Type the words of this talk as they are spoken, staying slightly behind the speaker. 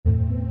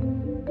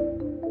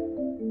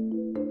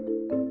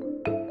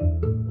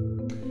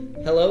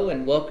Hello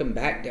and welcome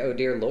back to Oh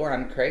Dear Lore.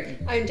 I'm Creighton.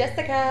 I'm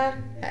Jessica.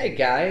 Hey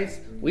guys,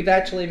 we've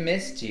actually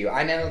missed you.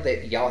 I know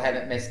that y'all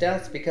haven't missed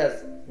us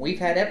because we've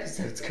had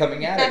episodes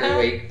coming out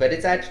every week, but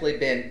it's actually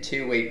been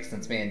 2 weeks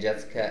since me and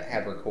Jessica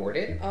have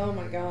recorded. Oh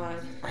my god.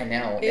 I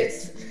know.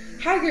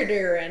 How you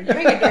doing? How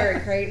you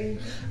doing, Creighton?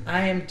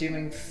 I am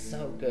doing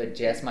so good,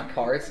 Jess. My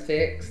car is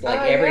fixed.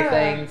 Like, Oh,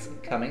 everything's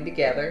coming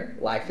together.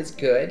 Life is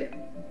good.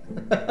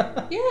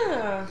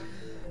 Yeah.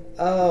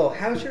 Oh,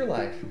 how's your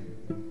life?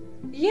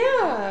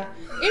 Yeah.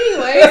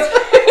 Anyways.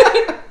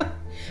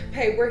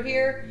 Hey, we're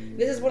here.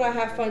 This is what I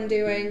have fun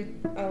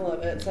doing. I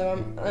love it.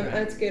 So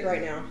it's good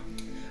right now.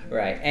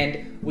 Right,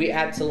 and we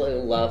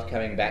absolutely love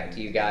coming back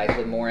to you guys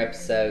with more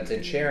episodes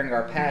and sharing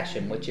our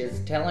passion, which is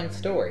telling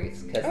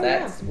stories, because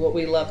that's what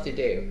we love to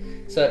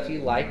do. So if you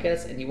like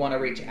us and you want to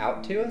reach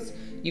out to us,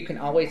 you can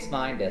always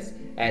find us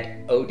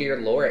at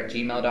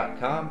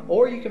ohdearlore@gmail.com,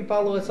 or you can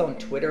follow us on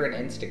Twitter and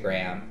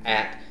Instagram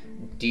at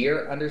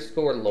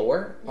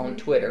dear_lore on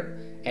Twitter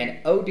and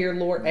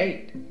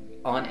ohdearlore8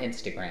 on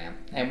Instagram.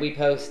 And we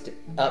post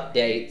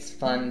updates,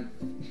 fun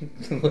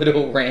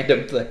little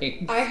random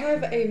things. I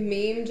have a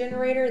meme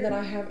generator that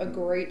I have a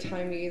great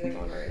time using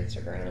on our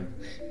Instagram.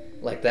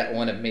 Like that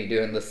one of me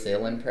doing the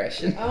Seal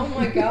impression. Oh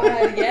my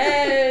god,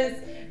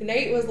 yes!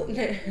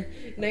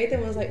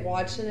 Nathan was like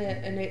watching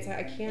it, and Nate's like,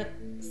 I can't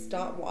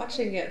stop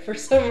watching it for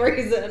some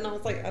reason. And I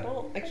was like,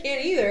 I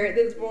can't either at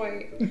this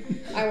point.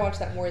 I watch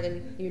that more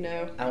than you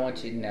know. I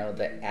want you to know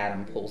that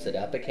Adam pulls it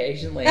up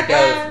occasionally and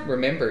goes,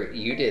 remember,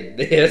 you did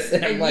this.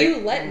 And I'm like, you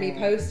let me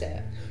post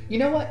it. You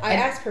know what? I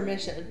asked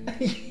permission.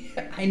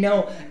 I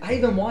know. I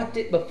even watched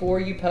it before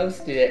you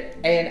posted it,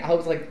 and I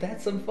was like,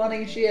 that's some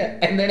funny shit.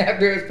 And then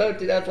after it was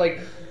posted, I was like,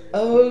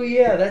 oh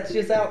yeah, that's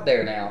just out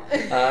there now.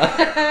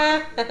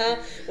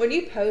 When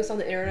you post on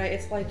the internet,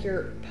 it's like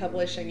you're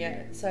publishing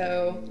it.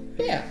 So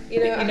yeah,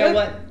 you know. You know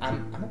what?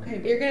 I'm okay.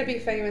 You're gonna be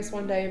famous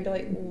one day and be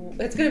like,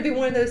 it's gonna be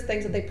one of those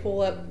things that they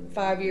pull up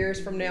 5 years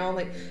from now. And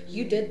like,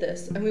 you did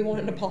this, and we want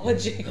an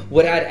apology.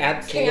 What I'd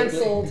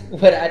absolutely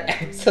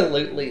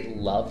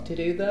love to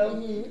do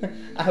though,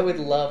 I would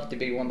love to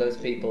be one of those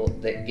people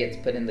that gets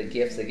put in the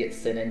gifts that get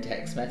sent in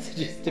text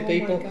messages to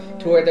people,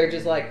 to where they're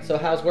just like, so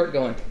how's work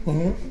going?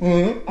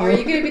 Are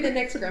you gonna be the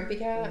next grumpy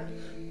cat?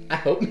 I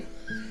hope not.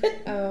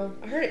 Oh,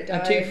 I heard it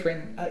died. I'm too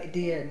friendly. It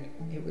did.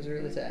 It was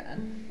really sad.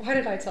 Why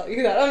did I tell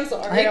you that? I'm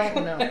sorry. I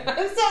don't know.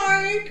 I'm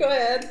sorry. Go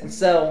ahead.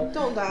 So,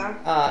 don't die.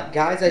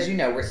 Guys, as you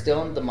know, we're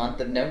still in the month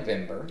of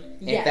November.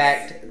 Yes. In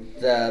fact,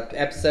 the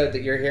episode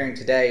that you're hearing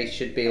today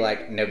should be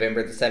like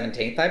November the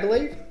 17th, I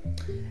believe.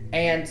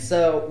 And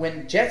so,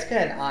 when Jessica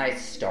and I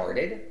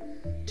started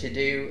to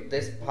do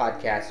this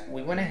podcast,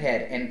 we went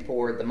ahead and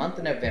for the month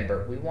of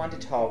November, we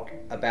wanted to talk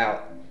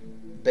about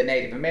the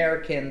Native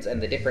Americans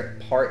and the different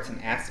parts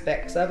and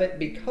aspects of it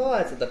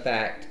because of the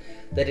fact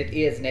that it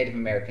is Native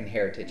American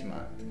Heritage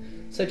Month.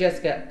 So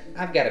Jessica,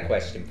 I've got a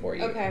question for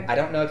you. Okay. I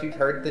don't know if you've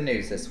heard the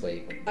news this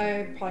week.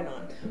 Probably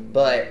not.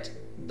 But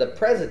the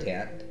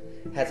president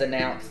has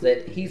announced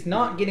that he's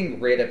not getting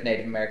rid of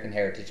Native American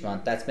Heritage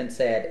Month. That's been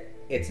said.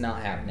 It's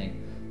not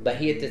happening. But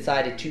he had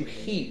decided to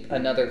heap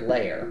another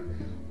layer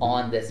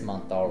on this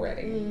month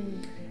already.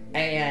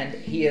 And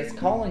he is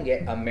calling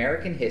it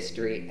American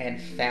History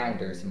and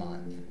Founders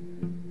Month.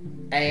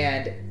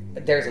 And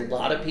there's a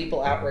lot of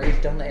people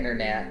outraged on the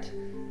internet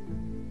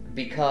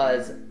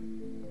because,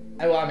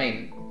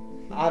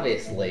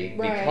 obviously,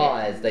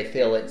 because they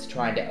feel it's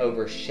trying to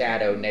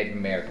overshadow Native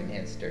American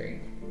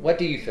history. What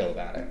do you feel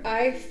about it?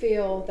 I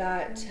feel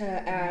that to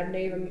add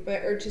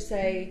to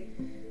say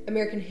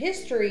American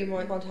History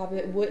Month on top of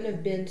it wouldn't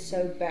have been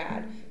so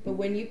bad. But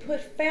when you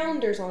put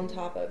Founders on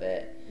top of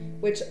it,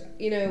 which,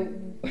 you know,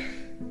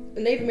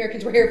 the Native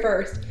Americans were here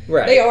first.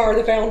 Right. They are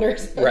the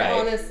founders, right.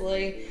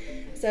 Honestly.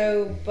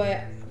 So,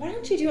 but why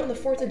don't you do it on the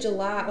 4th of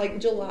July? Like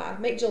July.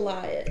 Make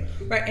July it.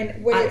 Right,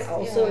 and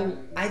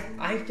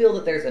I feel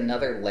that there's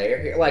another layer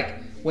here. Like,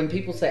 when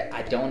people say,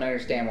 I don't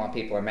understand why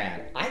people are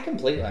mad, I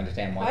completely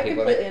understand why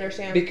people are mad. I completely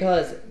understand.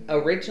 Because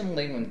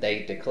originally when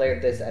they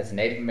declared this as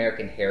Native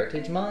American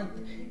Heritage Month,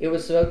 it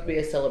was supposed to be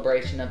a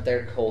celebration of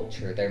their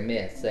culture, their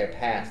myths, their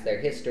past, their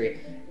history.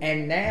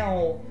 And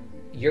now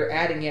you're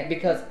adding it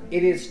because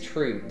it is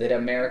true that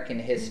American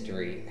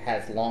history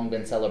has long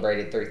been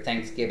celebrated through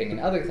Thanksgiving and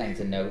other things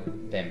in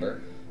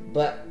November.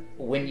 But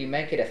when you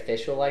make it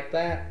official like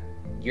that,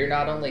 you're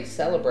not only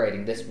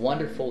celebrating this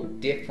wonderful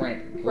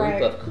different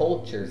group of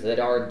cultures that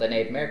are the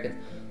Native Americans,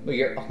 but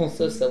you're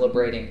also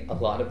celebrating a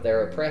lot of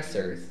their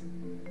oppressors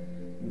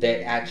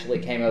that actually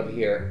came over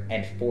here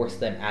and forced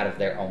them out of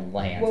their own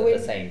lands at the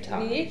same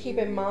time. You need to keep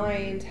in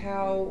mind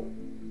how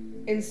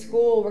in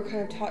school we're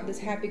kind of taught this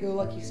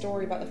happy-go-lucky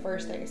story about the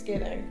first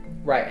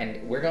Thanksgiving. Right,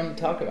 and we're going to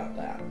talk about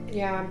that.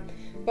 Yeah,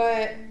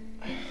 but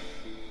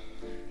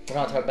we're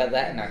going to talk about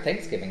that in our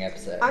Thanksgiving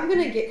episode. I'm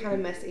going to get kind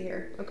of messy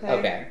here, okay?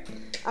 Okay.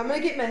 I'm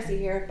going to get messy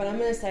here, but I'm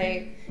going to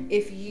say,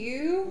 if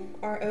you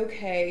are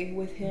okay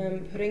with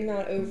him putting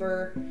that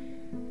over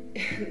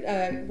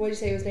what did you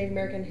say? It was Native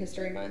American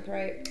History Month,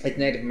 right? It's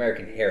Native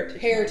American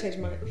Heritage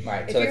Month.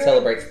 Right, If so it you're-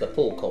 celebrates the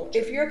full culture.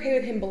 If you're okay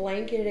with him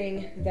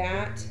blanketing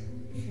that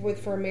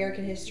for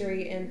American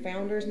History and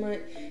Founders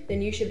Month,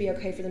 then you should be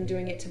okay for them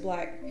doing it to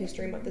Black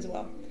History Month as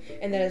well.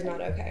 And that is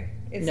not okay.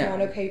 It's No.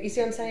 not okay. You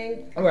see what I'm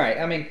saying? Right,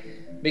 I mean,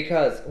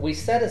 because we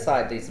set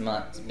aside these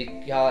months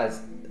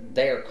because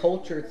they are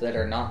cultures that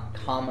are not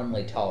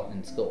commonly taught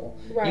in school.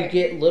 Right. You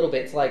get little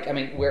bits like, I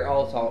mean, we're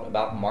all taught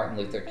about Martin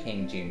Luther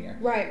King Jr.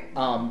 Right.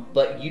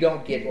 But you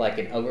don't get like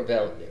an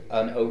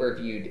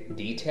overviewed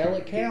detail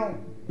account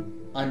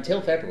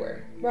until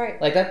February. Right.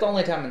 Like that's the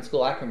only time in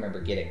school I can remember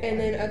getting And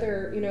one. then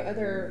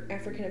other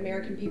African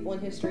American people in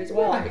history as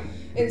well. Right.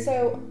 And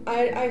so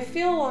I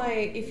feel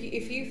like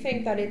if you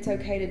think that it's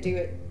okay to do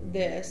it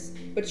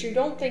but you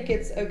don't think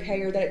it's okay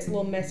or that it's a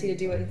little messy to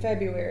do it in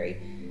February,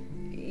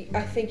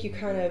 I think you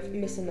kind of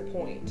missing the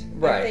point.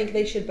 Right. I think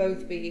they should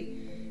both be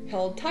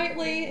held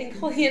tightly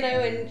and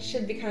and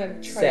should be kind of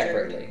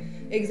treasured. Separately.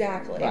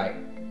 Exactly. Right.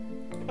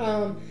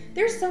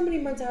 There's so many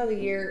months out of the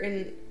year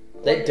and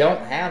They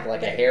don't have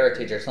like a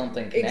heritage or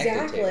something connected to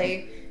them.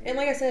 exactly. And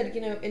like I said,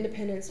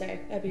 Independence Day,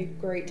 that'd be a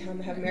great time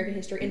to have American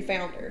history and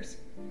founders.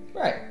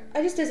 Right.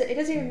 It doesn't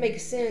even make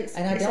sense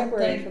And I to don't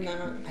separate think from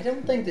that. I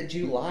don't think that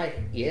July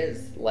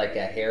is like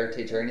a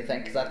heritage or anything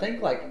because I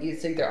think like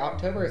it's either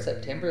October or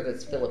September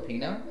that's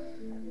Filipino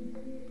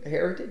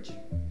heritage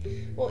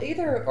Well,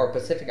 either or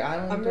Pacific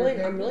Island. I'm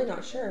really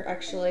not sure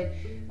actually,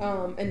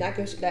 and that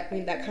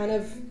kind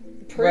of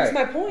Right. proves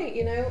my point,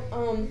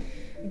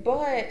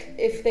 But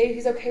if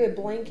he's okay with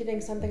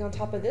blanketing something on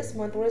top of this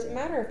month, what does it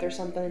matter if there's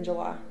something in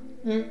July?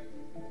 Hmm.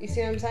 You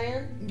see what I'm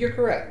saying? You're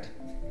correct.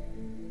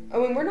 I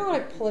mean, we're not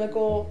a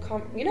political.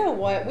 You know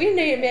what? We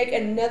need to make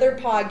another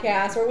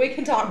podcast where we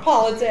can talk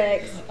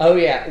politics. Oh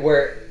yeah,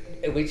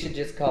 we should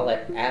just call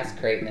it Ask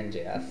Creighton and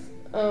Jess.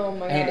 Oh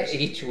my And gosh.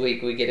 each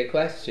week we get a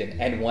question,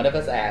 and one of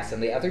us asks,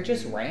 and the other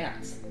just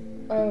rants.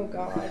 Oh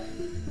god.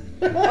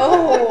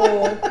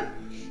 Oh.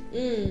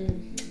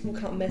 We'll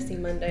call it Messy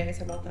Mondays.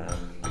 How about that?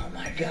 Oh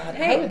my god,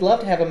 Hey. I would love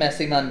to have a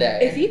messy Monday.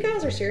 If you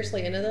guys are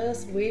seriously into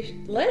this,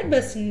 let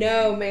us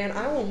know, man.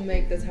 I will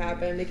make this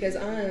happen because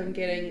I am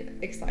getting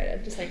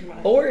excited just thinking about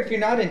it. Or if you're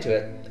not into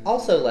it,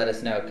 also let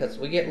us know because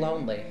we get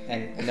lonely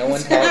and no one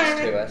talks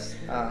to us.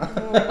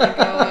 Oh my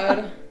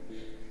god.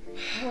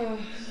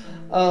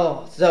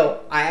 Oh,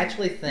 so I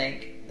actually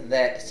think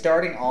that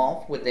starting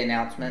off with the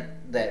announcement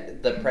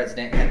that the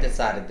president had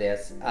decided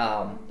this,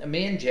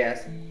 me and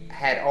Jess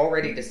had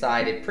already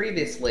decided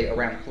previously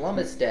around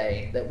Columbus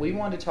Day that we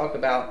wanted to talk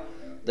about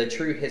the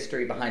true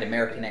history behind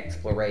American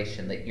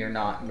exploration that you're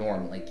not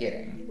normally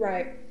getting.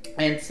 Right.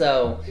 And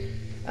so,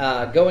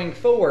 going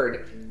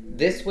forward,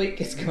 this week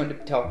is going to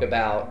talk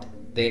about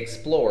the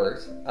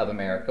explorers of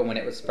America when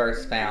it was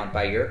first found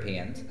by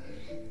Europeans.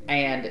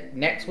 And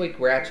next week,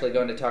 we're actually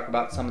going to talk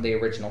about some of the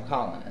original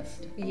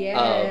colonists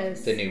Yes.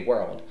 of the New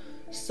World.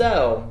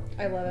 So,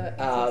 I love it.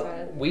 I'm so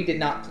excited. we did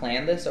not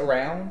plan this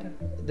around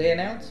the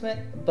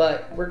announcement,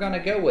 but we're going to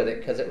go with it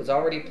because it was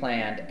already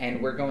planned,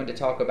 and we're going to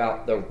talk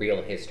about the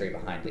real history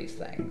behind these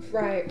things.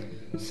 Right.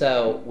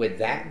 So, with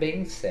that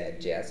being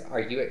said, Jess,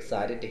 are you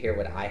excited to hear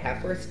what I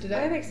have for us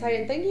today? I'm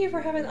excited. Thank you for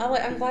having.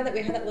 I'm glad that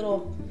we had that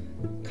little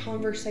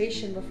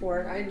conversation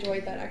before. I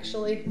enjoyed that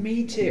actually.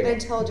 Me too.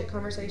 Intelligent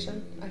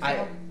conversation.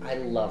 I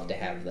love to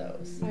have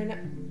those. I know.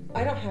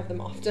 I don't have them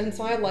often,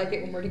 so I like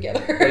it when we're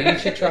together. Well, you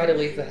should try to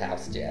leave the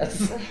house,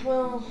 Jess.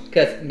 Well,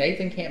 Because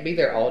Nathan can't be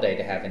there all day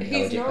to have he's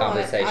intelligent not.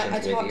 conversations I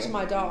with talk you. to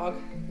my dog.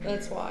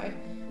 That's why.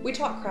 We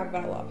talk crap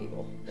about a lot of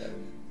people.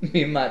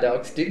 Me and my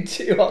dogs do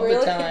too all Really?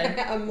 the time.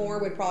 Amore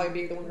would probably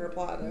be the one to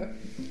reply though.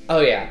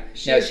 Oh yeah.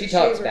 No, she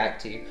talks she's- back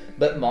to you.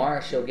 But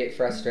Mara, she'll get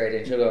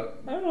frustrated and she'll go,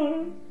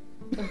 oh.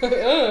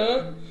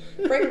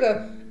 Frank will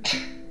go.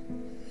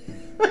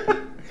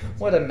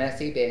 What a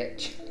messy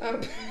bitch.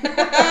 Um,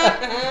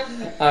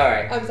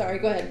 Alright. I'm sorry.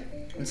 Go ahead.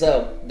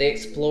 So, the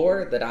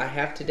explorer that I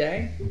have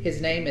today,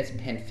 his name is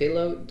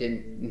Panfilo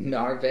de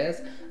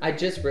Narvaez. I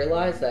just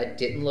realized that I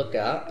didn't look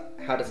up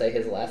how to say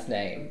his last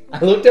name.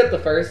 I looked up the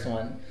first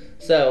one.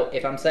 So,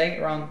 if I'm saying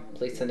it wrong,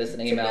 please send us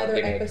an It's email. another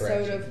Give me a episode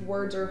correction. of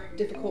Words Are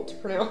Difficult to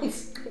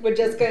Pronounce with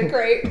Jessica and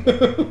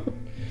Craig.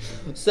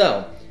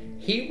 So,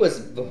 he was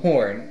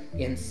born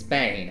in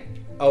Spain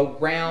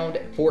around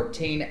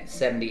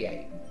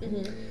 1478.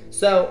 Mm-hmm.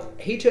 So,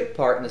 he took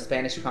part in the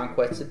Spanish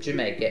conquest of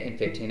Jamaica in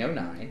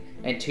 1509,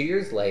 and 2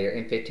 years later,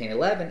 in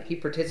 1511, he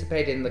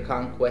participated in the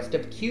conquest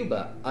of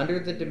Cuba under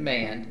the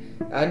command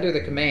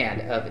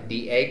of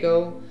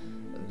Diego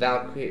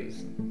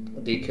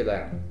Velázquez de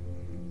Cuellar,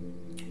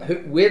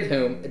 with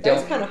whom... That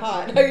was kind of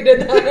hot how you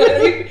did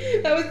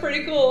that. That was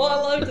pretty cool. I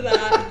loved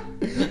that.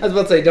 I was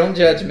about to say, don't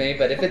judge me,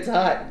 but if it's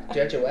hot,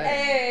 judge away.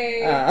 Hey.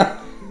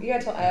 You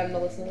gotta tell Adam to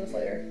listen to this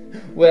later.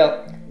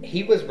 Well,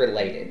 he was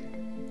related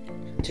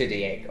to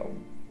Diego.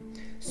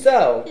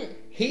 So,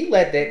 he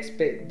led the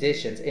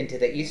expeditions into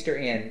the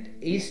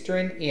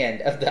eastern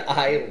end of the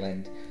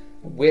island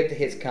with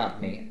his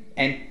company,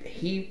 And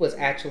he was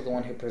actually the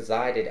one who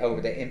presided over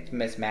the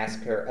infamous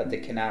massacre of the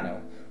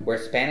Canano, where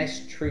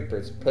Spanish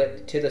troopers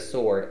put to the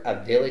sword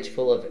a village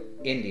full of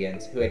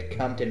Indians who had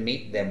come to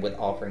meet them with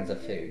offerings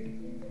of food.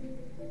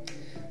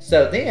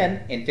 So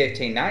then, in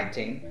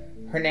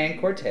 1519, Hernan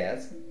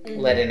Cortez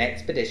led an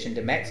expedition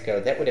to Mexico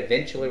that would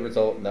eventually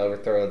result in the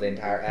overthrow of the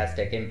entire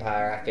Aztec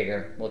Empire. I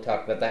figure we'll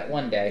talk about that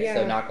one day,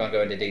 so not going to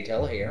go into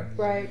detail here.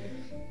 Right.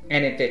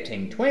 And in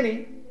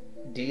 1520,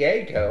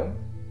 Diego,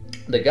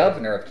 the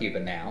governor of Cuba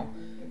now,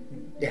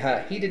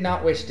 he did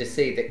not wish to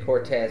see that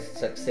Cortez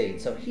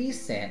succeed, so he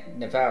sent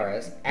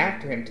Narvaez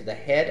after him to the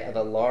head of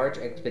a large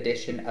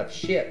expedition of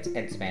ships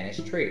and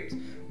Spanish troops,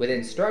 with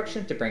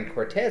instructions to bring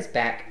Cortez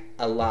back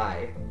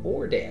alive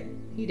or dead.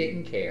 He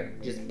didn't care.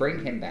 Just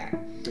bring him back.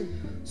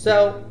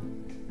 So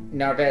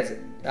Narvaez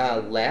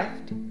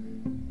left,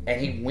 and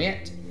he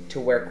went to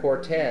where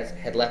Cortez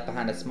had left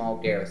behind a small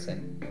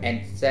garrison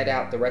and set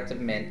out the rest of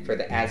the men for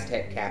the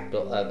Aztec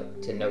capital of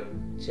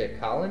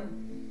Tenochtitlan.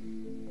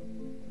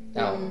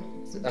 Oh,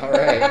 all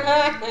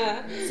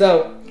right.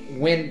 So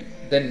when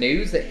the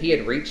news that he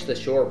had reached the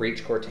shore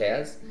reached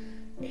Cortez,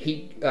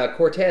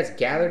 Cortez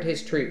gathered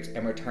his troops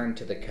and returned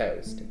to the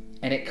coast,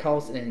 and it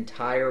caused an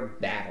entire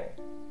battle.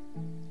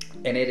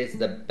 And it is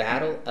the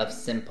Battle of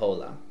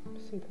Simpola.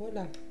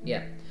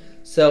 Yeah.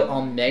 So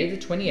on May the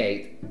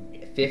 28th,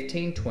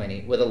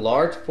 1520, with a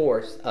large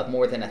force of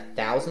more than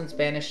 1,000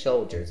 Spanish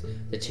soldiers,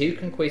 the two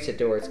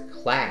conquistadors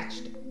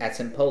clashed at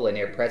Simpola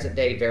near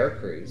present-day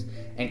Veracruz,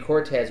 and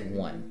Cortez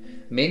won.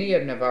 Many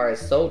of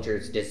Narvaez's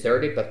soldiers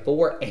deserted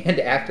before and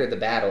after the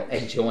battle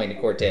and joined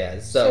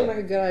Cortez. Seemed like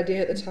a good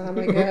idea at the time,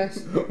 I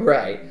guess.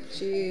 Right.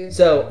 Jeez.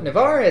 So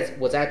Narvaez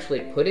was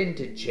actually put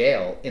into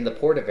jail in the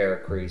port of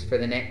Veracruz for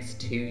the next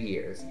 2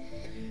 years.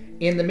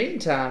 In the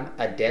meantime,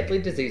 a deadly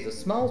disease of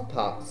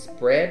smallpox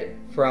spread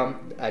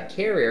from a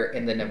carrier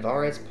in the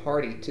Narvaez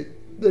party to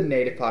the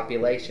native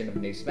population of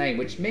New Spain,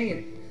 which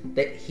means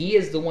that he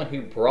is the one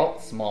who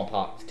brought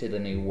smallpox to the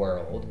New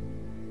World.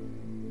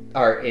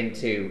 Or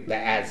into the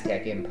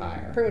Aztec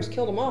Empire. Pretty much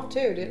killed them off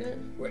too, didn't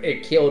it?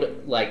 It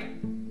killed like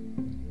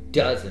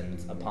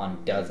dozens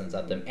upon dozens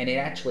of them, and it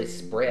actually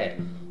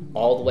spread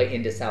all the way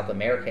into South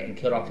America and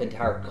killed off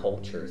entire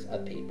cultures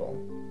of people.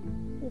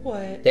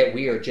 What? That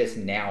we are just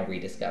now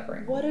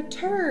rediscovering. What a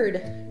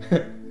turd.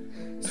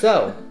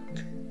 So,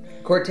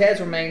 Cortez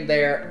remained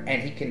there,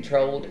 and he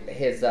controlled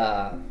his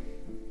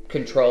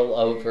control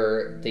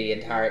over the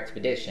entire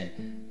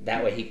expedition.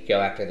 That way he could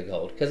go after the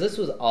gold. Because this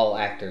was all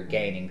after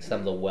gaining some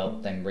of the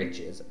wealth and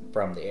riches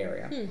from the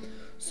area.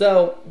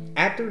 So,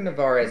 after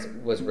Narvaez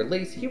was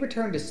released, he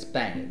returned to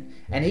Spain.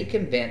 And he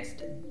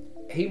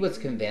was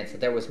convinced that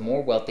there was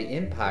more wealthy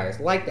empires,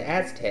 like the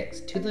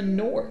Aztecs, to the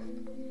north.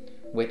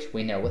 Which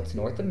we know what's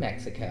north of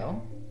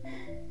Mexico.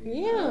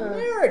 Yeah.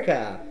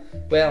 America.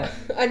 Well,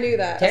 I knew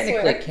that.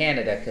 Technically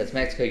Canada, because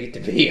Mexico used to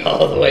be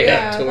all the way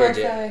up towards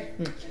it.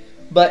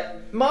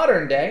 But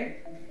modern day,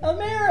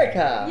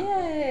 America!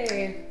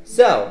 Yay!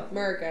 So,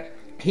 America.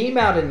 He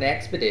mounted an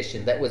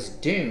expedition that was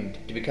doomed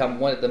to become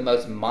one of the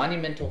most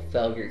monumental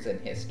failures in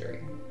history.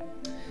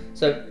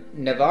 So,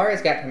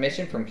 Narvaez got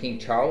permission from King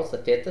Charles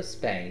V of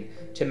Spain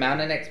to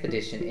mount an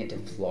expedition into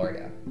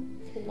Florida.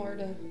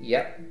 Florida.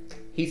 Yep.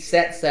 He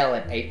set sail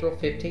in April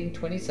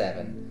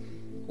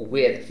 1527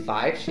 with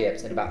 5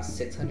 ships and about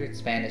 600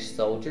 Spanish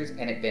soldiers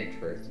and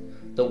adventurers.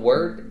 The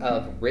word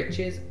of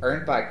riches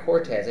earned by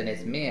Cortez and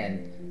his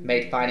men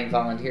made finding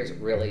volunteers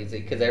real easy,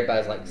 because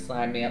everybody's like,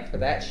 sign me up for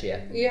that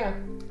shit. Yeah.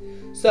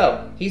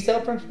 So, he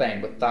sailed from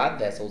Spain with 5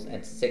 vessels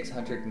and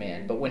 600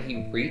 men, but when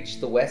he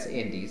reached the West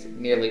Indies,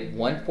 nearly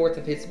 1/4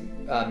 of his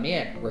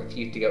men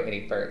refused to go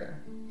any further.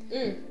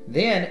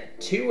 Then,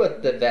 2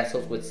 of the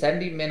vessels with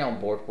 70 men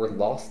on board were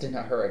lost in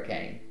a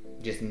hurricane,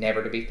 just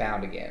never to be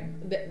found again.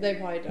 They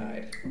probably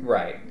died.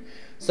 Right.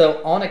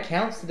 So, on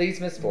account of these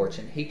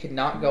misfortunes, he could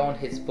not go on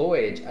his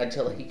voyage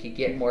until he could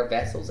get more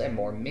vessels and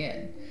more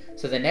men.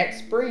 So the next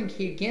spring,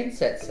 he again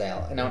set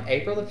sail, and on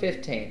April the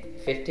 15th,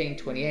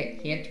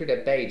 1528, he entered a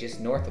bay just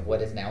north of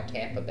what is now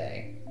Tampa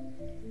Bay.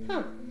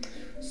 Huh.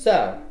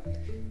 So...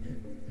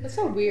 That's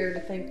so weird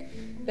to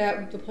think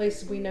that the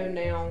places we know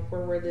now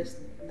were where this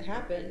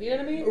happened. You know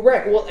what I mean?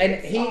 Right, well, and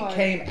It's he odd.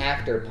 came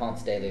after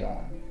Ponce de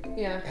Leon.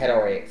 Yeah. Had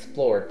already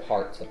explored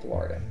parts of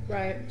Florida.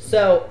 Right.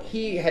 So,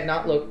 he had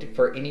not looked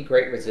for any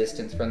great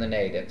resistance from the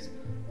natives,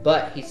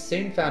 but he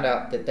soon found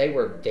out that they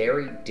were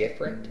very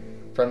different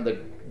from the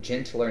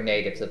gentler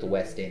natives of the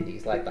West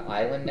Indies, like the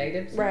island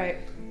natives. Right.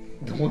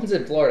 The ones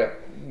in Florida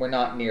were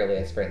not nearly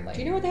as friendly. Do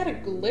you know what they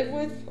had to live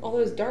with? All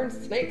those darn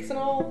snakes and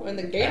all? And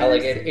the gators?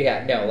 Alligator?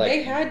 Yeah, no, like...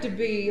 They had to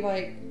be,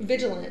 like,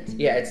 vigilant.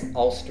 Yeah, it's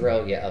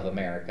Australia of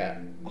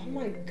America. Oh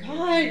my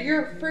god,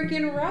 you're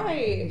freaking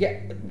right. Yeah,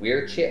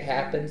 weird shit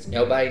happens.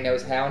 Nobody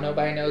knows how,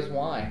 nobody knows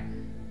why.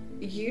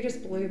 You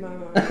just blew my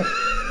mind.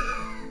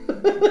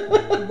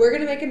 We're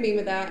gonna make a meme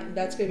of that.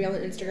 That's gonna be on the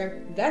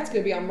Instagram. That's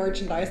gonna be on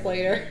merchandise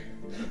later.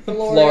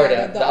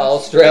 Florida, the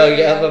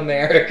Australia of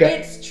America.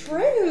 It's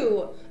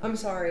true. I'm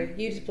sorry.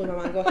 You just blew my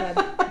mind. Go ahead.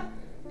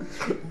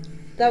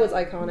 That was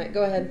iconic.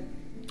 Go ahead.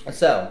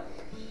 So,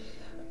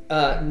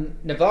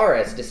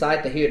 Navarez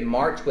decided that he would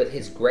march with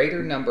his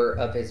greater number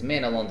of his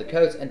men along the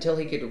coast until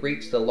he could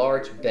reach the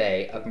large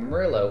bay of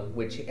Murillo,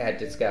 which he had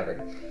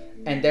discovered.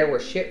 And there were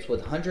ships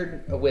with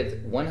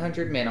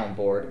 100 men on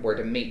board were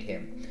to meet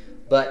him.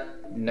 But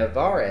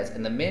Navarez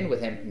and the men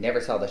with him never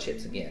saw the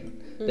ships again.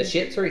 The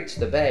ships reached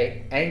the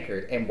bay,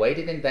 anchored, and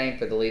waited in vain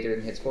for the leader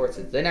and his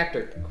forces. Then,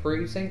 after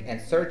cruising and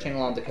searching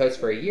along the coast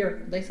for a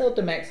year, they sailed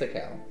to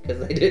Mexico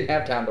because they didn't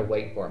have time to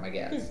wait for him, I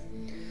guess.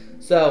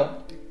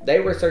 So,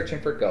 they were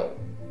searching for gold.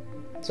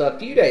 So, a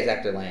few days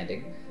after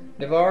landing,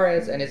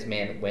 Navarez and his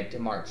men went to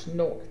march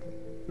north.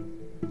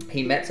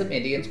 He met some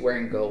Indians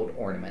wearing gold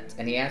ornaments,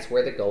 and he asked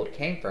where the gold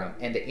came from.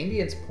 And the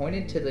Indians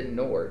pointed to the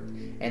north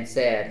and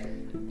said,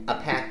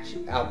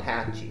 Apache.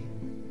 Apache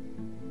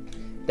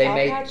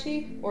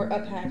or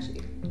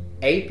Apache?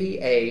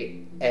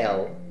 Apalachee.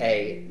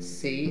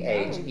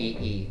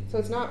 So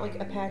it's not like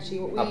Apache,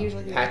 what we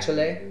usually do.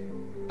 Apachale?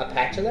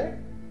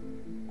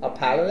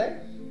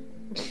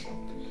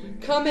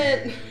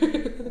 Comment.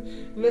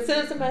 Send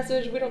us a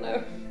message. We don't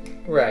know.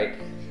 Right.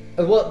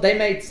 Well, they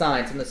made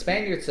signs, and the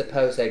Spaniards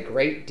supposed a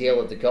great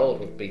deal of the gold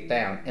would be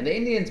found. And the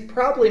Indians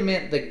probably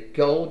meant the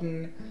gold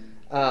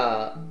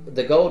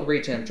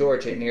region of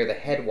Georgia near the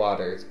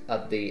headwaters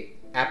of the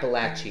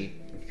Appalachee.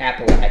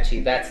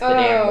 That's the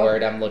damn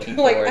word I'm looking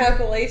for. Like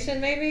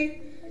Appalachian,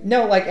 maybe?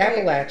 No, like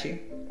Appalachie.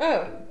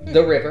 Oh.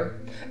 The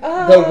river.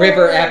 Oh. The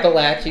river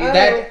Appalachie. Oh.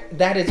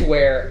 That is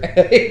where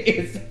it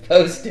is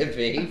supposed to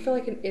be. I feel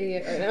like an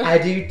idiot right now. I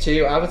do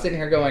too. I was sitting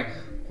here going,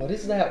 what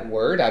is that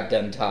word I've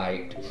done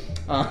typed?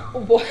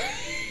 What?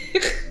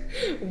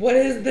 What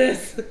is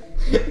this?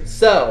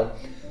 So,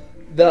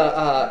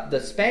 the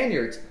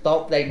Spaniards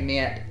thought they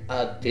meant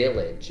a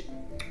village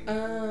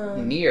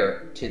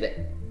near to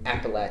the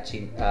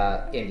Appalachian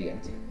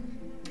Indians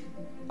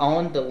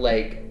on the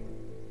lake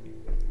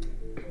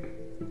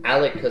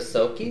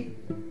Alicosoke.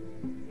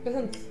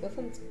 That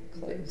sounds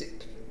close.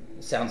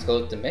 Sounds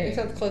close to me. It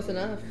sounds close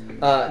enough.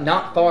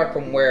 Not far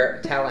from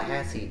where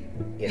Tallahassee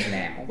is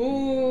now.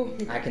 Ooh.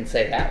 I can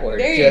say that word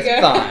There just you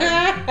go.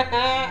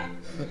 fine.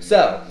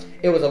 So,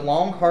 it was a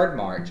long, hard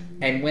march,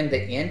 and when the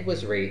end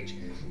was reached,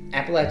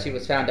 Appalachia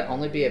was found to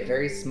only be a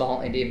very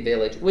small Indian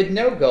village with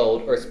no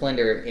gold or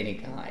splendor of any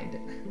kind.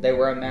 They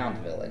were a mound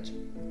village.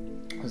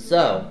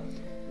 So,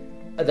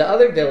 the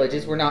other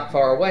villages were not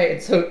far away,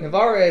 and so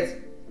Navarez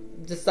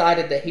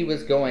decided that he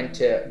was going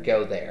to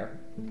go there.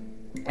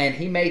 And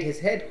he made his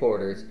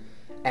headquarters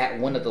at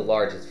one of the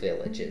largest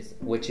villages,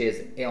 which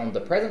is on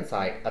the present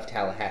site of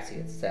Tallahassee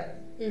itself.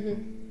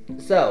 Mm-hmm.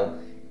 So,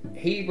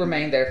 he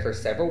remained there for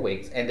several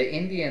weeks, and the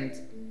Indians,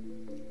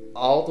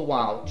 all the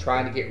while,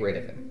 trying to get rid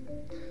of him.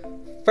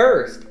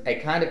 First, a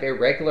kind of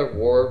irregular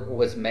war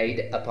was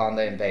made upon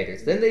the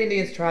invaders. Then the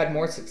Indians tried a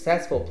more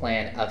successful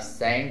plan of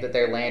saying that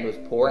their land was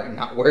poor and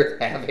not worth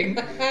having.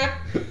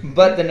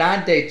 But the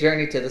 9-day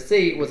journey to the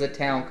sea was a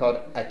town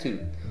called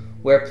Attu,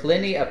 where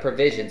plenty of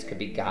provisions could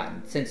be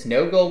gotten. Since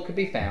no gold could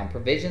be found,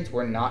 provisions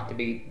were not to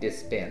be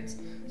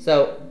dispensed.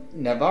 So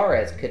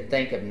Navarez could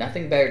think of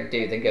nothing better to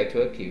do than go to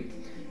Attu.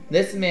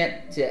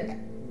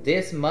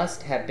 This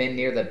must have been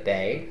near the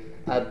bay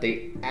of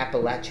the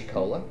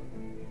Apalachicola.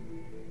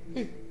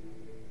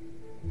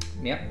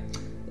 Yep.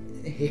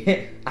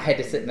 I had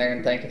to sit there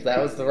and think if that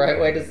was the right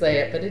way to say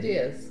it, but it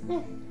is.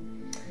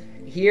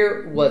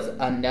 Here was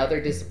another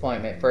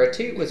disappointment, for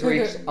Attu was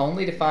reached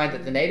only to find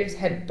that the natives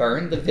had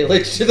burned the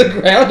village to the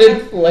ground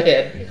and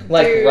fled,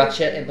 like Dude,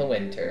 Russia in the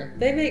winter.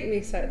 They make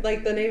me sad.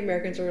 Like, the Native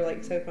Americans are,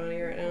 like, so funny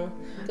right now.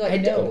 They're like,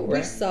 I know, we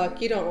right? suck.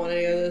 You don't want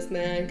any of this,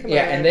 man. Come on.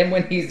 Yeah, and then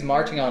when he's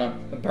marching on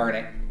them, burn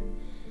it.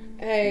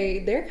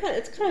 Hey,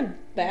 it's kind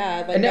of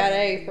bad. Like, I know. bad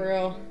A, for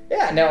real.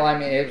 Yeah, no, I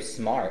mean, it was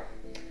smart.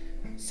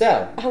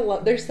 So,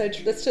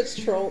 That's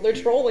just troll. They're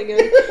trolling him.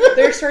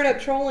 They're straight up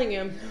trolling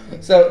him.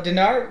 So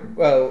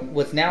Denaro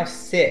was now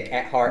sick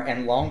at heart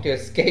and longed to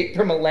escape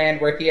from a land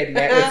where he had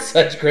met with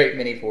such great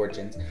many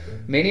fortunes.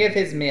 Many of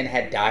his men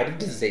had died of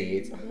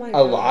disease. Oh my A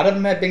God. lot of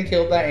them had been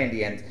killed by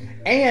Indians.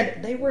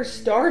 And they were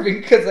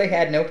starving because they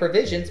had no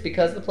provisions,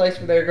 because the place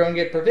where they were going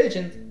to get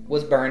provisions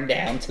was burned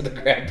down to the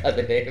ground by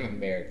the Native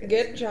Americans.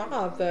 Good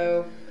job,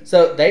 though.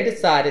 So they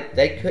decided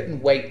they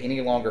couldn't wait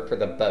any longer for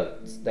the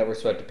boats that were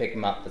supposed to pick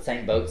them up, the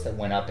same boats that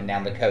went up and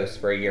down the coast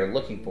for a year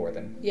looking for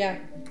them. Yeah.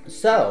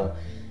 So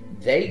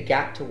they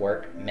got to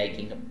work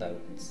making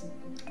boats.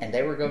 And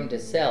they were going to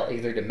sell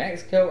either to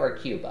Mexico or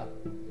Cuba,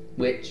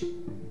 which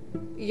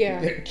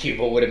Yeah.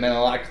 Cuba would have been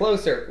a lot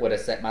closer, would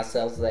have set my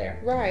sails there.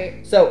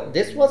 Right. So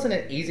this wasn't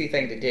an easy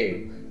thing to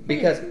do,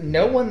 because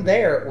no one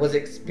there was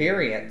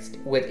experienced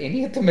with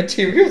any of the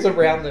materials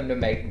around them to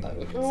make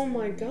boats. Oh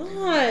my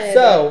God.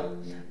 So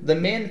the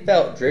men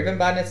felt driven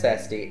by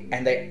necessity,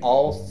 and they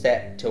all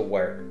set to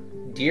work.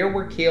 Deer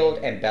were killed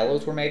and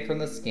bellows were made from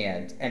the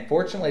skins, and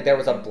fortunately there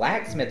was a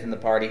blacksmith in the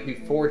party who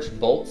forged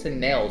bolts and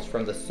nails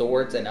from the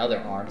swords and other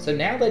arms. So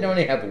now they don't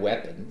even have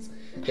weapons,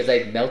 because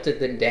they melted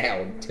them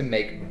down to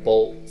make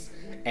bolts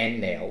and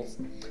nails.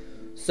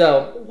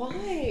 So,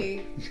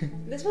 Why?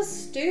 This was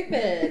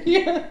stupid.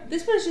 yeah.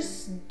 This was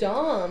just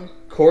dumb.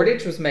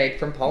 Cordage was made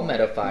from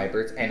palmetto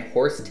fibers and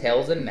horse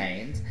tails and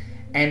manes,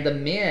 and the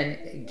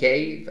men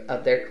gave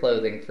of their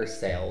clothing for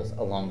sales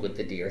along with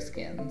the deer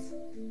skins.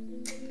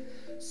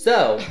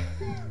 So,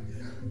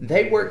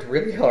 they worked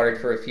really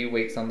hard for a few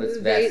weeks on this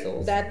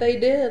vessel. That they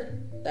did.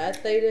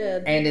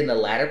 And in the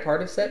latter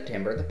part of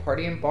September, the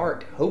party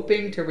embarked,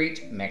 hoping to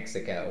reach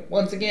Mexico.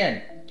 Once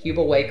again,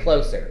 Cuba way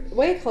closer.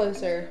 Way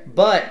closer.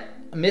 But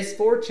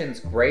misfortunes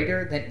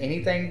greater than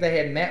anything they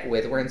had met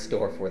with were in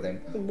store for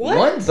them. What?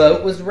 One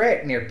boat was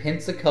wrecked near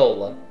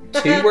Pensacola.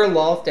 2 were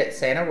lost at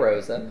Santa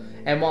Rosa.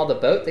 And while the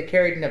boat that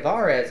carried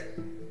Narvaez,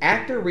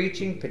 after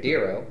reaching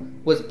Padero,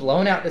 was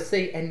blown out to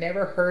sea and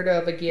never heard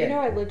of again. You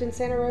know, I lived in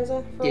Santa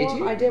Rosa for a Did while.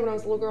 you? I did when I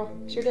was a little girl.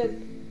 Sure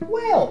did.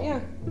 Well,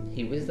 Yeah.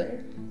 he was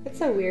there. It's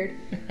so weird.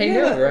 I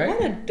know, right?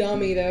 What a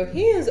dummy, though.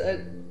 He is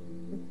a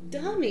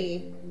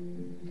dummy.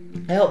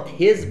 Hell,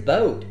 his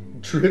boat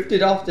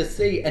drifted off to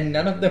sea and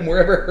none of them were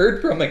ever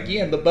heard from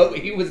again, the boat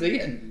he was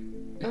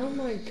in. Oh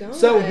my god.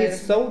 So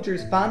his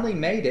soldiers finally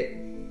made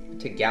it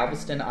to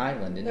Galveston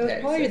Island in That was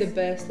Texas. probably the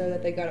best, though,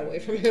 that they got away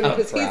from him Oh,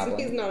 because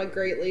probably. he's not a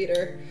great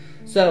leader.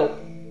 So,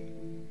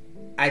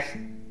 I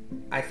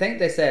think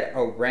they said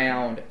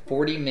around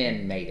 40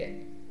 men made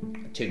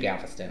it to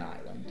Galveston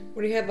Island.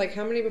 What, he had, like,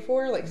 how many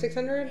before? Like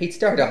 600? He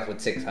started off with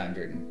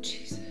 600.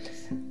 Jesus.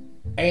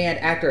 And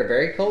after a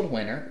very cold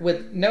winter,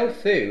 with no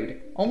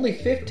food, only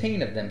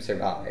 15 of them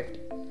survived.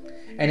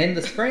 And in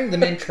the spring, the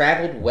men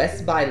traveled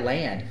west by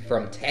land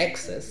from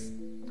Texas,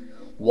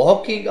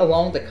 walking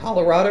along the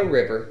Colorado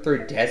River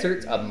through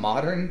deserts of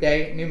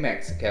modern-day New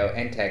Mexico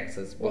and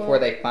Texas before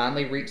they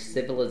finally reached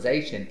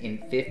civilization in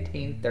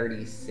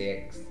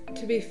 1536.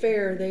 To be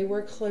fair, they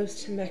were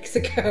close to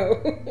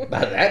Mexico.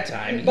 By that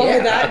time, By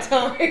yeah. that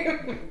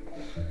time.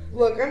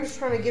 Look, I'm just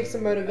trying to give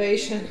some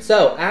motivation.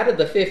 So, out of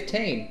the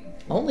 15,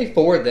 only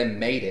 4 of them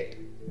made it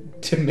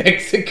to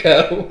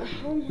Mexico.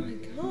 Oh my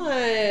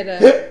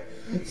god.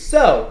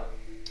 So,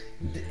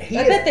 I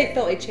bet they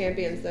felt like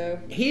champions, though.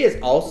 he is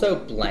also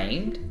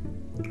blamed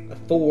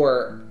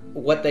for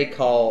what they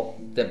call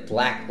the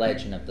Black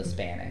Legend of the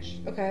Spanish.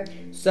 Okay.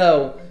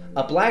 So,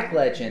 a Black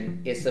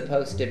Legend is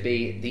supposed to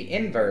be the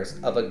inverse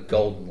of a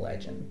Golden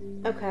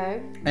Legend.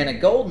 Okay. And a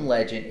Golden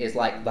Legend is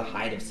like the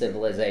height of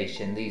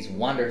civilization. These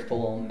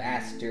wonderful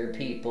master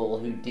people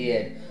who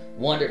did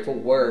wonderful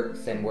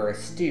works and were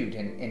astute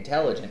and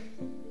intelligent.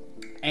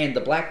 And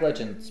the Black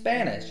Legend of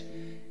Spanish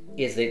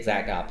is the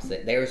exact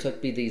opposite. They were supposed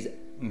to be these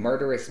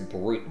murderous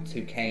brutes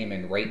who came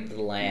and raped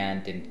the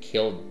land and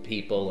killed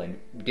people and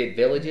did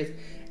villages.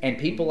 And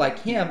people like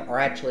him are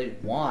actually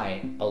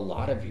why a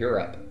lot of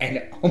Europe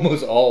and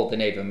almost all the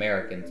Native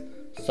Americans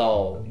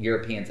saw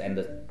Europeans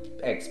and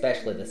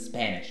especially the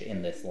Spanish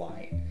in this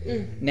light.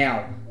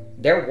 Now,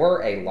 there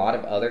were a lot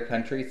of other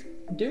countries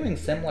doing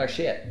similar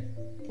shit.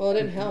 Well, it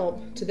didn't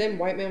help. To them,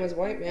 white man was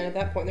white man. At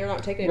that point, they're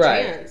not taking a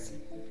Right. chance.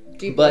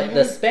 Do you But blame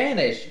the them?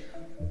 Spanish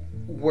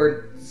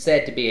were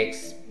said to be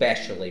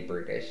especially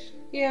brutish.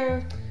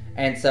 Yeah.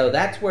 And so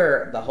that's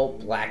where the whole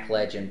Black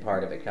Legend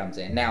part of it comes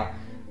in. Now,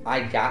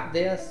 I got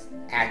this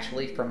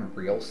actually from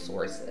real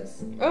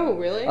sources. Oh,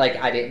 really? Like,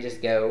 I didn't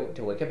just go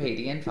to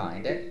Wikipedia and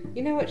find it.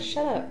 You know what?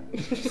 Shut up.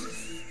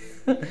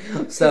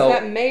 So,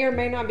 that may or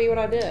may not be what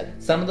I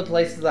did. some of the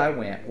places I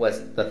went was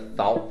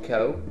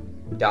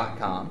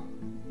thethoughtco.com,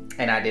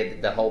 and I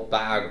did the whole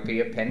biography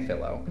of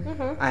Penfield.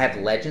 Uh-huh. I have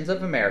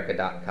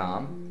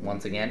legendsofamerica.com,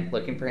 once again,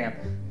 looking for him.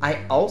 I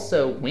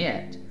also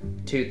went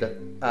to the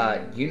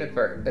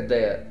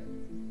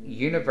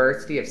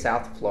University of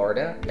South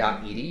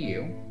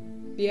Florida.edu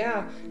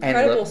Yeah. and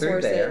Credible looked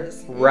through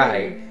sources. there.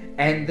 Right.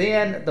 And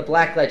then the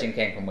Black Legend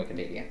came from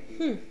Wikipedia.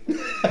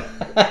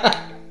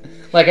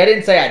 Like, I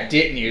didn't say I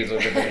didn't use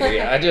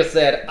Wikipedia. I just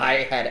said I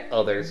had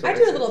other sources. I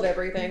do a little of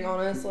everything,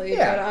 honestly.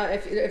 Yeah.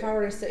 But if I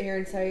were to sit here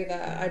and say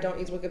that I don't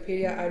use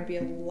Wikipedia, I'd be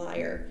a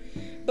liar.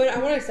 But I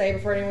want to say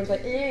before anyone's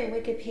like,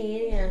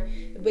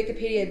 Wikipedia.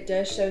 Wikipedia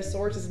does show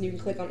sources, and you can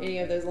click on any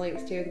of those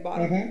links too at the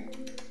bottom.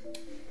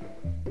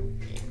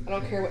 Mm-hmm. I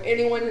don't care what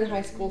anyone in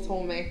high school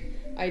told me.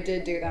 I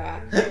did do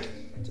that.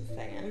 Just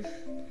saying.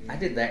 I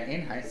did that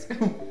in high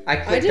school. I I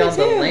clicked did on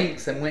the too.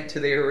 links and went to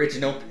the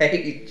original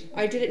page.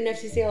 I did it in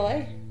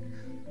FCCLA.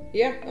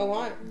 Yeah, a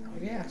lot. Oh,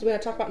 yeah. So we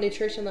had to talk about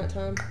nutrition that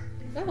time.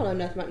 I don't know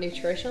nothing about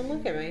nutrition.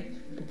 Look at me.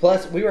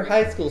 Plus, we were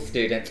high school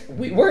students.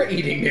 We were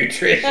eating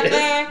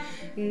nutritious.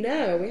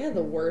 No, we had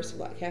the worst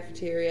black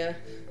cafeteria.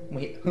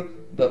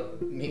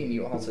 But me and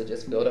you also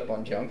just filled up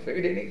on junk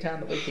food anytime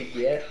that we could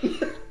get.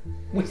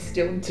 We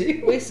still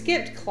do. We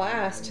skipped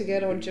class to go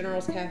to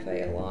General's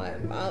Cafe a lot,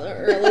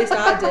 or at least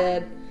I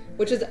did.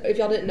 Which is, if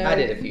y'all didn't know, I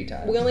did a few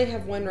times. We only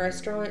have one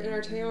restaurant in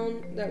our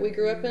town that we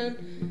grew up in,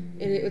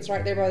 and it's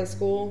right there by the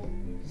school.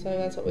 So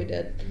that's what we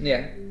did.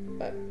 Yeah.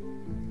 But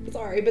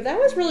sorry, but that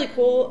was really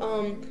cool.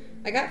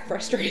 I got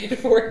frustrated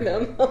for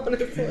them,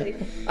 honestly.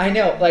 I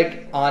know,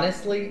 like,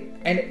 honestly,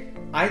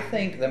 and I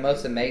think the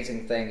most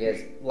amazing thing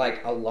is,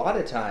 like, a lot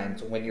of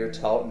times when you're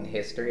taught in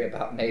history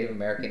about Native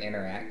American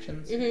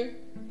interactions, Mm-hmm.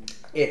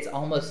 it's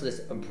almost this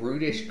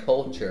brutish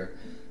culture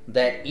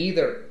that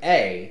either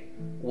A,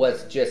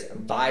 was just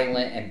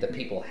violent and the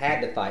people had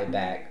to fight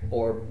back,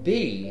 or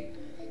B,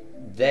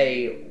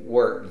 they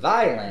were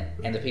violent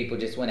and the people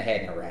just went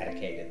ahead and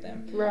eradicated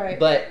them. Right.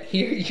 But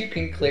here you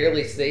can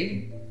clearly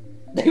see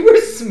they were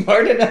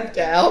smart enough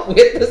to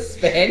outwit the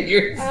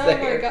Spaniards Oh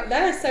there. my god,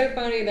 that is so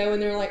funny though when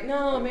they're like,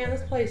 "No, man,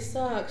 this place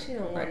sucks. You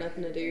don't want Right.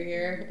 nothing to do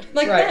here."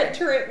 Like Right. that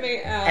tripped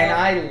me out. And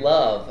I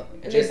love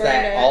And just they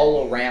burned that it.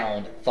 all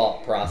around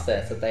thought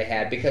process that they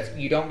had, because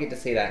you don't get to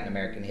see that in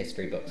American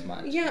history books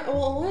much. Yeah,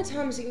 well, a lot of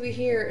times we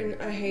hear, and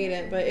I hate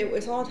it, but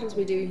it's a lot of times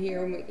we do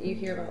hear when you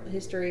hear about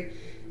history.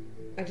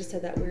 I just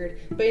said that weird,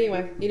 but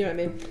anyway, you know what I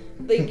mean.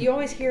 Like you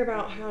always hear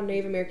about how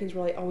Native Americans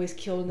were like always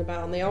killed in the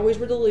battle, and they always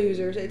were the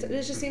losers. It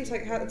just seems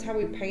like that's how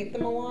we paint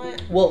them a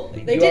lot. Well,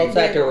 They you didn't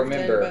also have to win often,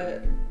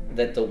 remember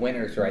that the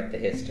winners write the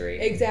history.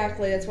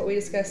 Exactly, that's what we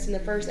discussed in the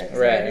first episode,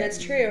 Right. and that's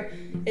true.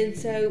 And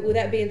so, with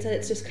that being said,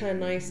 it's just kind of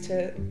nice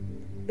to.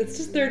 It's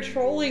just they're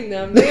trolling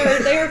them. They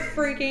are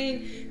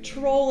freaking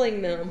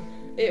trolling them.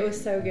 It was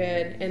so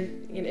good,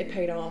 and it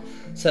paid off.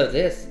 So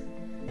this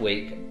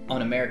week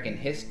on American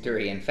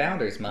History and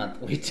Founders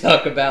Month, we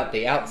talk about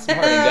the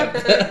outsmarting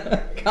of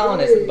the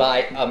colonists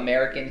by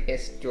American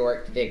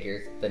historic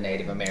figures, the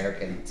Native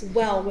Americans.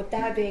 Well, with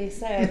that being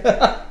said,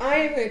 I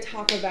am going to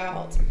talk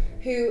about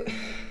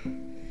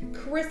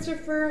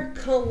Christopher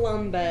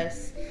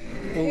Columbus.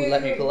 Ooh,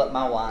 let me pull up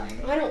my wine.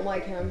 I don't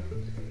like him.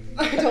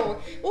 I don't.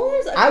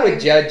 Well, I would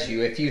judge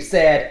you if you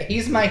said,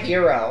 he's my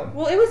hero.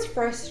 Well, it was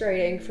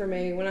frustrating for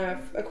me when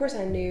of course,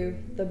 I knew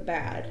the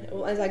bad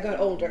as I got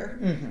older.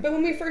 Mhm. But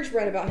when we first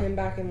read about him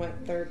back in,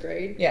 what, 3rd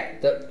grade? Yeah,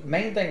 the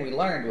main thing we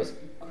learned was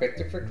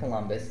Christopher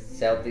Columbus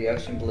sailed the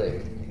ocean blue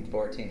in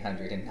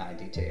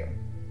 1492.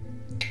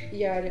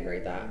 Yeah, I didn't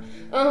read that.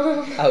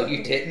 Oh,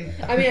 you didn't?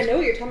 I mean, I know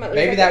what you're talking about.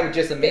 Maybe There's that like was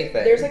just a me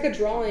thing. There's like a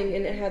drawing,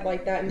 and it had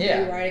like that in blue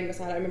Yeah. writing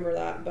beside it. I remember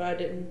that, but I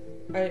didn't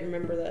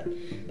remember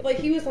that. But like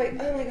he was like,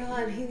 oh my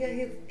god,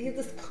 he's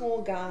this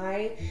cool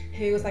guy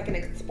who was like an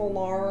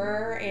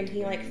explorer, and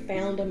he like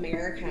found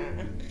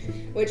America,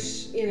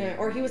 which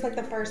or he was like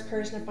the first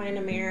person to find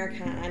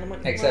America, and I'm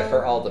like, Except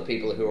well, for all the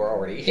people who were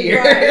already here.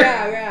 Right,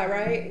 yeah,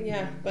 right,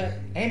 yeah, but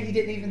And he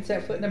didn't even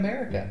set foot in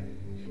America.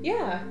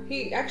 yeah,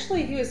 he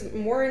was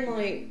more in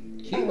like.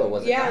 Cuba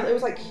was it? Yeah, it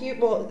was like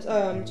Cuba.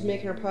 Well,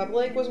 Dominican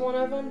Republic was one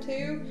of them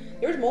too.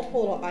 There was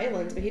multiple little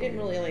islands, but he didn't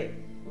really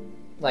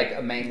like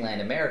a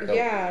mainland America.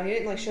 Yeah, he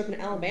didn't like show up in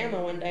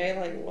Alabama one day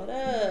like, what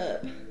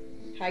up?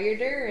 How you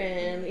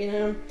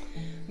doing?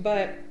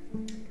 But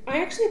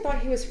I actually thought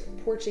he was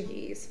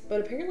Portuguese,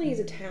 but apparently he's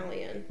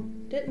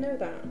Italian. Didn't know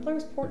that. I thought he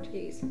was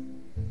Portuguese.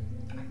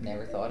 I've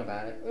never thought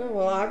about it. Oh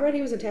well, I read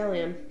he was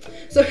Italian.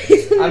 So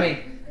he's. I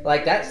mean,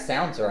 like that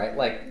sounds right.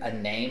 Like a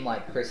name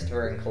like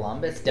Christopher and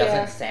Columbus doesn't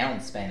Yeah.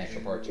 sound Spanish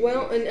or Portuguese.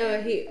 Well,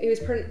 and he was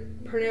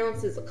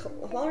pronounced as a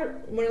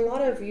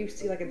lot of you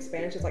see like in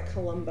Spanish, it's like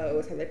Colombo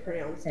is how they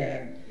pronounced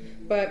it.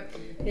 But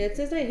it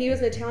says that he was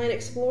an Italian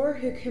explorer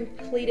who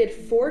completed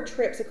 4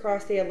 trips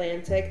across the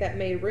Atlantic that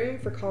made room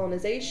for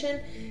colonization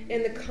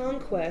and the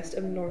conquest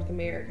of North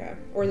America,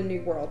 or the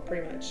New World,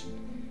 pretty much.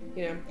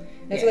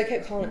 That's why they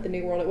kept calling it the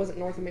New World. It wasn't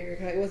North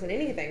America. It wasn't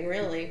anything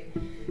really.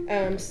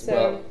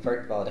 Well,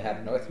 first of all, to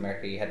have North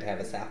America, you had to have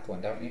a South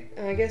one, don't you?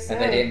 I guess so.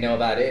 And they didn't know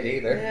about it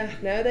either. Yeah,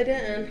 no, they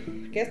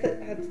didn't. I guess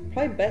that's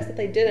probably best that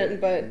they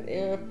didn't, but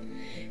yeah.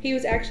 He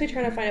was actually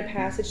trying to find a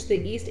passage to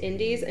the East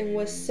Indies and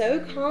was so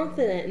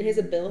confident in his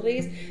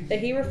abilities that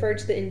he referred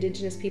to the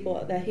indigenous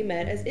people that he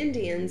met as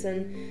Indians.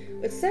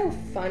 And it's so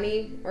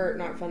funny, or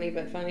not funny,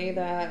 but funny,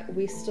 that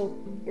we still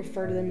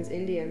refer to them as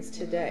Indians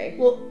today.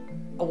 Well,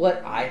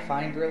 what I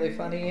find really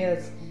funny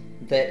is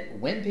that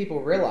when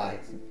people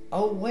realize,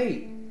 oh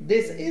wait,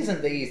 this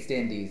isn't the East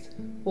Indies.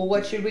 Well,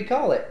 what should we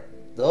call it?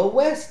 The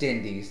West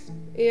Indies.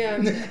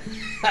 Yeah.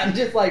 I'm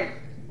just like,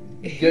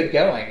 good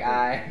going.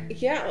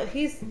 Yeah,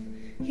 he's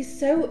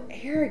so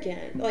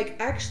arrogant. Like,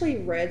 I actually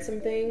read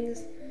some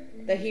things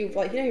that he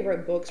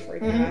wrote books for he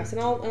passed,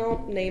 and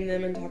I'll name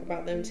them and talk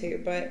about them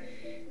too. But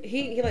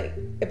he like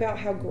about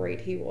how great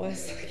he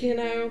was,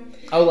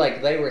 Oh,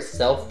 like they were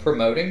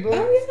self-promoting books?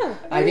 Oh yeah,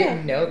 I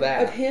didn't know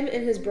that. Of him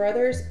and his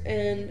brothers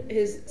and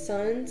his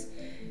sons.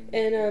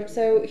 And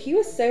so he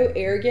was so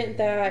arrogant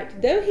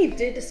that though he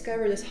did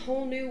discover this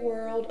whole new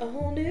world,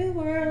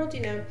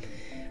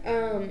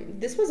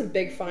 this was a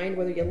big find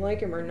whether you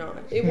like him or not.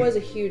 It was a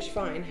huge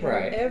find.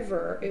 Right.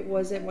 However, it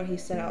wasn't what he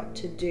set out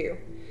to do.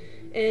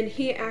 And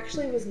he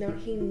actually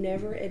he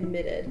never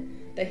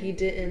admitted that he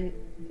didn't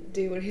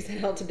do what he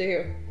set out to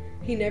do.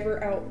 He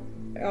never out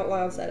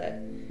loud said it.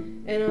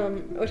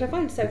 And which I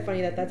find so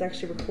funny that that's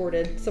actually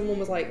recorded. Someone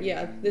was like,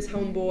 yeah, this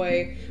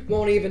homeboy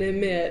won't even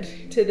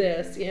admit to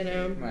this,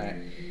 Right.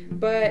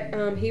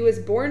 But he was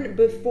born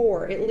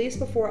at least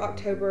before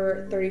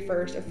October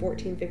 31st of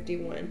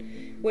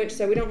 1451, which,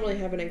 so we don't really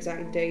have an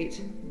exact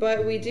date,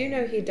 but we do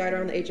know he died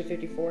around the age of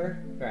 54.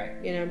 Right.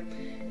 You know,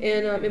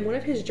 and in one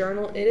of his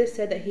journal, it is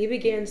said that he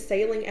began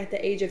sailing at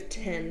the age of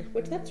 10,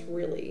 which that's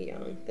really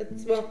young.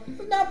 That's, well,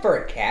 Not for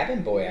a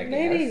cabin boy, I guess.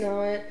 maybe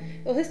not.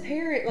 Well, his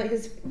parent, like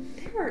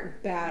they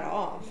weren't bad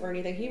off or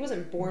anything. He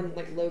wasn't born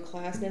like low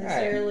class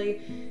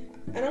necessarily.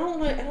 And I don't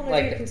know if you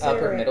Like consider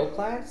upper it. middle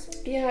class?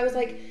 Yeah, it was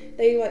like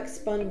they like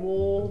spun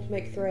wool to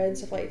make thread,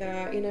 stuff like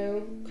that. You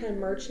know, kind of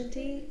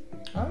merchanty.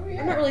 Oh, yeah.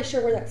 I'm not really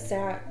sure where that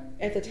sat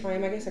at the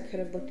time. I guess I could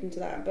have looked into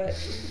that, but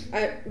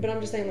I'm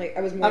just saying, like,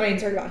 I was more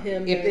concerned about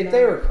him. If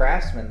they were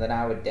craftsmen, then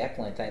I would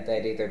definitely think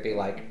they'd either be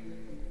like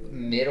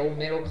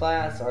middle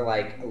class or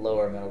like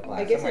lower middle class.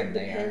 I guess somewhere it in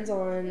there. depends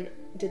on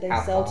did they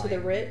How sell to fine. the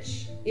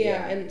rich,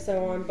 Yeah. and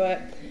so on.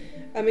 But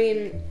I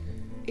mean,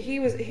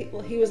 he was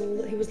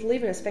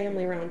leaving his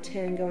family around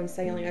 10, going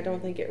sailing. I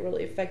don't think it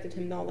really affected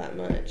him all that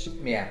much.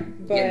 Yeah,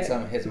 But- getting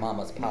some of his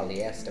mama's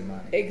polyester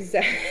money.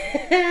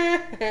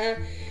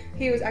 Exactly.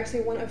 He was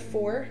actually one of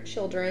 4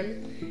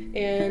 children,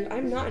 and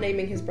I'm not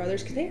naming his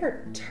brothers because they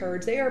are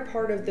turds. They are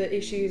part of the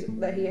issues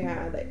that he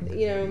had. That,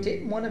 you know.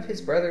 Didn't one of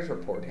his brothers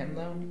report him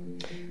though?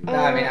 No,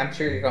 I mean, I'm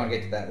sure you're gonna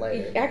get to that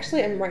later.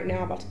 Actually, I'm right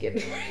now about to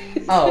get.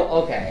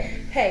 Oh,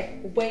 okay. Hey,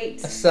 wait.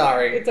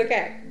 Sorry. It's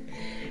okay.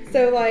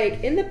 So,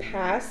 like, in the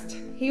past,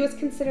 he was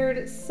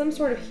considered some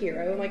sort of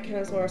hero, like kind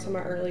of what I was talking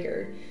about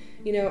earlier.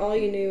 You know, all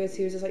you knew is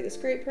he was just like this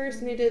great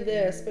person who did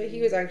this, but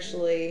he was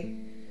actually,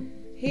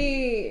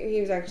 he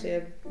was actually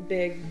a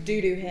big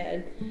doo-doo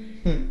head,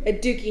 a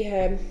dookie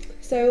head.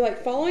 So,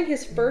 like, following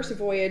his first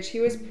voyage, he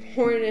was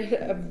born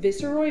a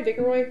viceroy,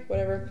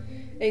 whatever,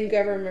 and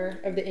governor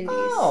of the Indies.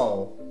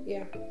 Oh.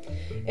 Yeah.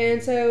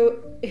 And so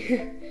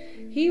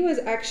he was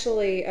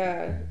actually,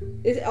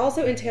 it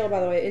also entailed, by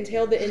the way,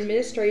 the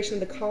administration of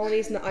the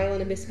colonies in the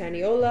island of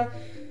Hispaniola,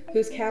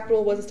 whose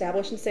capital was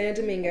established in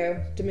Santo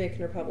Domingo,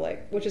 Dominican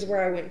Republic, which is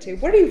where I went to.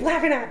 What are you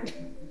laughing at?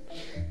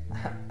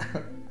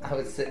 I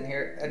was sitting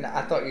here and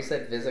I thought you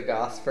said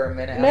Visigoths for a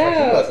minute. I No. was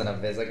like, he wasn't a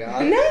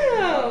Visigoth.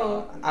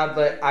 No!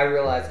 But I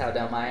realized how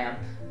dumb I am.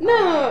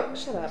 No!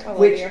 Shut up. I love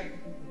Which, you.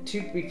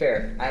 to be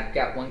fair, I've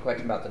got one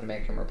question about the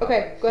Dominican Republic.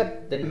 Okay,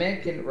 good. The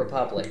Dominican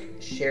Republic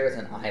shares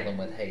an island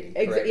with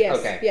Haiti, correct? Yes,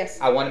 okay. yes.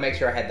 I want to make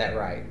sure I had that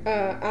right.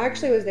 I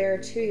actually was there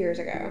 2 years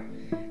ago,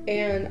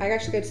 and I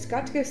actually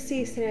got to go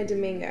see Santo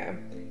Domingo.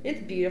 It's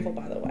beautiful,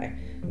 by the way,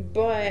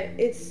 but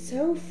it's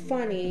so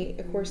funny.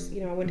 Of course,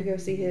 you know, I went to go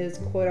see his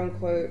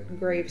quote-unquote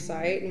grave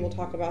site, and we'll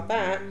talk about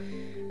that.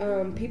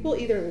 People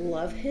either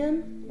love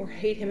him or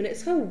hate him, and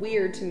it's so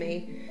weird to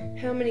me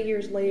how many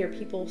years later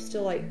people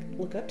still, like,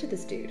 look up to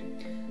this dude.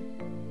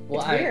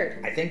 Well, It's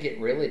weird. I think it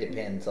really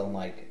depends on,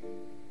 like,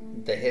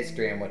 the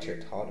history and what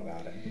you're taught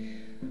about him.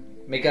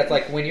 Because,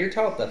 like, when you're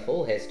taught the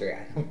full history,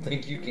 I don't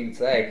think you can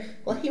say,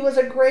 well, he was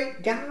a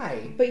great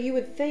guy. But you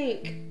would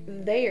think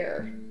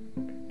there,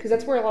 because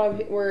that's where a lot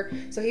of were.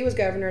 So he was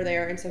governor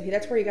there, and so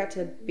that's where he got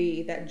to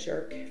be that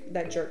jerk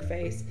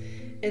face.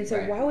 And so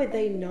Right. why would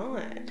they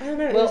not? I don't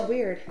know. It Well, was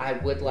weird. I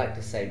would like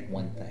to say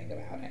one thing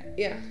about him.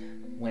 Yeah.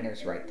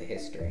 Winners write the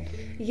history.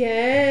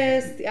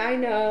 Yes, I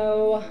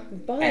know,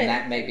 but And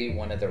that may be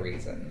one of the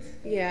reasons.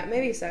 yeah,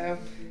 maybe so.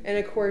 And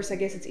of course, I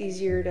guess it's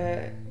easier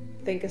to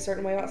think a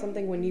certain way about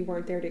something when you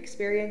weren't there to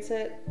experience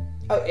it.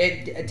 Oh,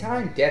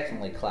 time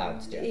definitely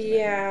clouds judgment.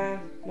 Yeah.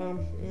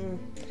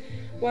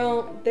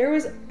 Well, there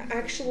was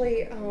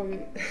actually a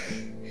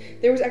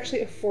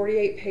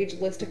 48-page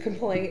list of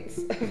complaints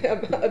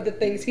of the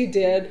things he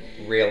did.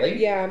 Really?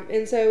 Yeah,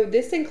 and so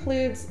this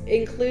includes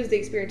the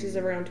experiences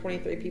of around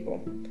 23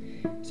 people.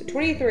 So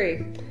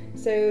 23.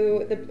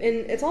 So and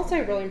it's also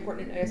really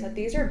important to notice that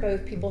these are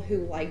both people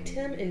who liked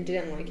him and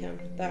didn't like him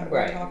that were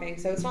Right. talking.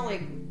 So it's not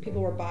like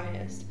people were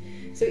biased.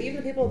 So even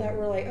the people that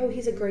were like, "Oh,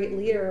 he's a great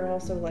leader," are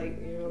also like,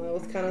 you know, that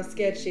was kind of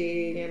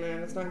sketchy. You know,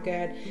 it's not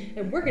good.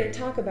 And we're going to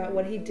talk about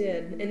what he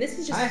did. And this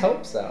is just. I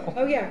hope so.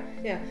 Oh yeah.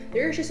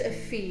 There's just a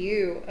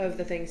few of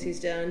the things he's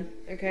done.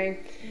 Okay,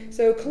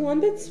 so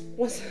Columbus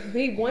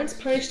once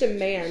punished a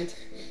man.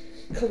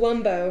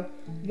 Columbo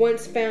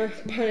once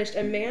punished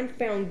a man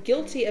found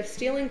guilty of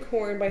stealing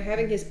corn by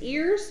having his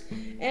ears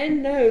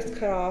and nose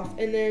cut off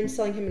and then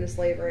selling him into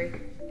slavery.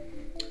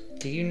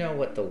 Do you know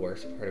what the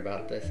worst part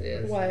about this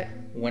is? What?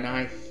 When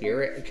I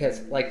hear it,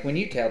 because like when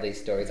you tell these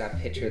stories, I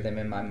picture them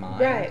in my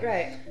mind.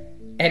 Right.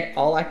 And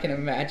all I can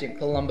imagine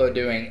Columbo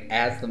doing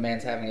as the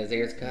man's having his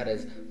ears cut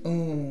is,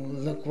 "Ooh,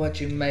 look what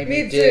you made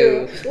me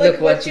do.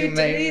 Look what you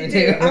made me do."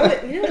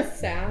 You know what's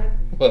sad?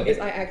 What? Is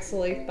I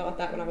actually thought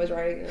that when I was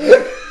writing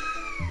this.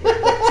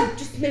 Look what you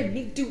just made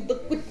me do.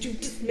 Look what you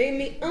just made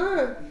me.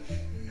 I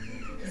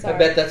Sorry.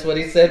 bet that's what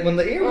he said when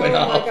the ear went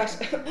off. Oh my gosh.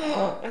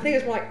 I think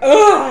it's more like,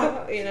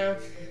 ugh, you know.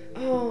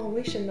 Oh,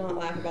 we should not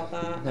laugh about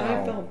that. No.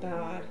 I felt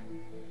bad.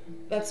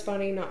 That's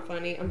funny, not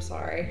funny. I'm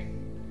sorry.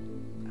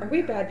 Are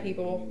we bad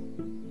people?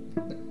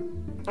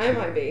 I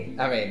might be.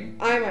 I mean,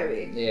 I might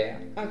be. yeah.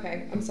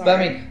 Okay, I'm sorry. But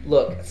I mean,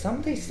 look, some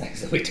of these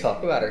things that we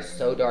talk about are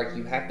so dark,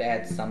 you have to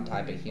add some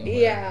type of humor.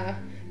 Yeah.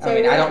 I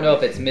mean, I don't know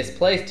if it's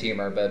misplaced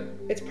humor, but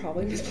it's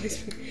probably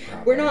misplaced.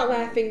 We're not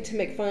laughing to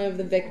make fun of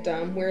the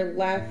victim. We're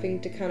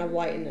laughing to kind of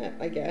lighten it,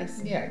 I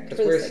guess. Yeah,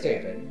 because we're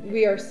stupid.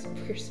 We're so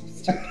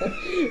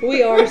stupid.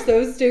 We are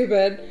so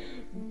stupid.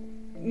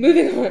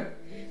 Moving on.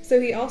 So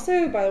he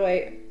also, by the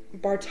way,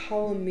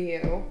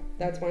 Bartolomeo.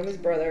 That's one of his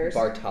brothers.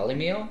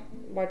 Bartolomeo?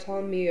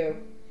 Bartolomeo.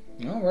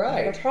 All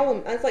right.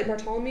 That's like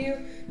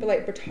Bartolomeo, but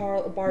like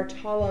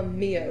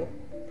Bartolomeo.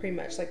 Pretty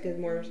much like a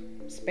more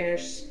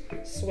Spanish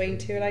swing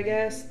to it, I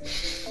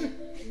guess.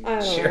 I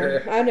don't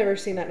know. I've never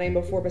seen that name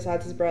before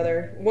besides his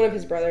brother. One of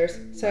his brothers.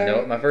 So I know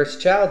what my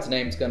first child's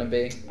name's gonna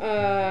be.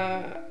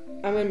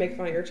 I'm gonna make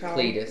fun of your child.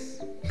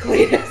 Cletus.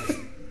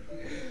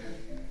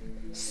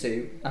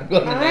 Sue. I'm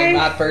gonna name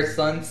my first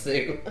son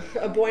Sue.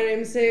 A boy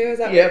named Sue? Is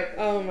that Yep.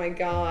 Oh my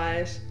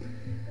gosh.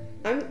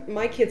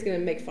 My kid's gonna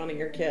make fun of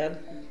your kid.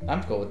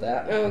 I'm cool with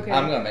that. Oh, okay.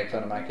 I'm gonna make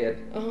fun of my kid.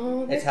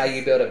 Oh, It's how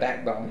you build a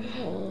backbone.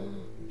 Oh,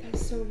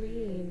 that's so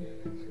mean.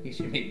 You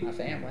should meet my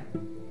family.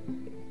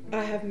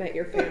 I have met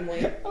your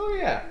family. Oh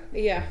yeah.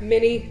 Yeah,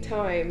 many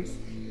times.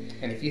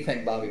 And if you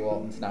think Bobby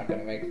Walton's not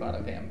gonna make fun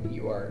of him,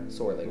 you are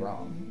sorely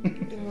wrong.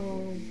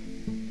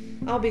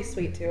 I'll be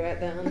sweet to it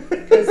then,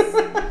 because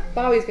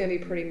Bobby's gonna be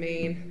pretty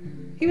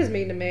mean. He was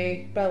mean to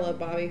me, but I love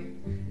Bobby.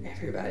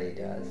 Everybody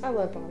does. I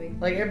love Bobby.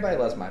 Like, everybody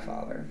loves my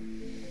father.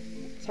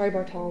 Sorry,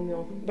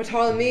 Bartolomeo.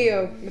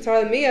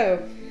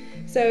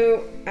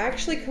 So,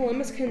 actually,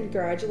 Columbus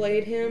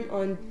congratulated him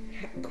on,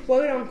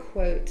 quote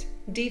unquote,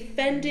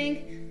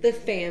 defending the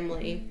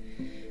family.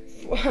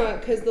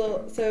 Because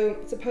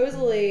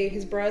supposedly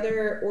his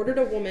brother ordered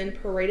a woman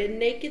paraded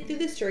naked through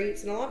the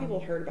streets, and a lot of people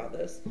heard about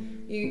this.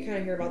 You kind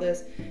of hear about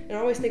this, and I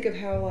always think of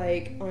how,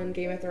 like, on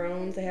Game of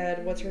Thrones they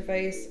had what's her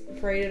face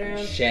paraded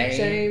around.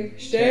 Shame.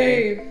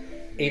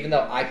 Even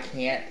though I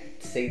can't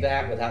see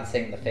that without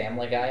seeing the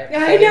Family Guy.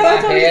 I know.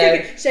 That's what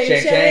I'm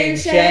thinking.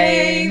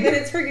 Shame. And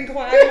it's freaking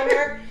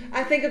Quagmire.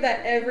 I think of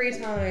that every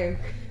time.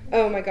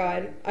 Oh my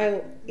god.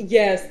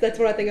 Yes, that's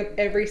what I think of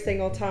every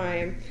single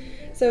time.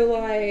 So,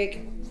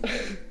 like,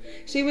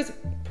 she was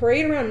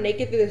paraded around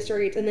naked through the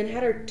streets and then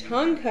had her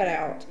tongue cut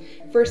out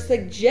for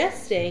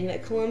suggesting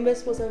that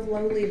Columbus was of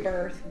lowly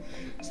birth.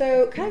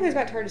 So, kind of goes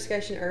back to our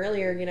discussion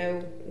earlier, you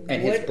know.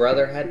 And his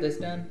brother had this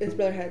done? His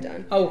brother had it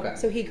done. Oh, okay.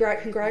 So he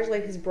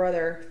congratulated his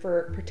brother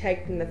for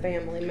protecting the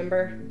family,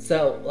 remember?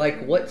 So,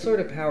 like, what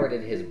sort of power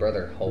did his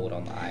brother hold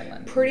on the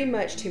island? Pretty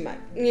much too much.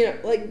 You know,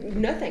 like,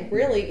 nothing,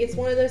 really. It's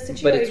one of those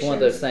situations. But it's one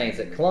of those things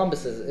that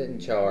Columbus is in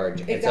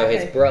charge, and so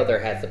his brother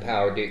has the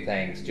power to do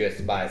things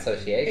just by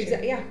association?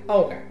 Exactly, yeah.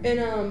 Oh, okay.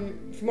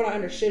 And from what I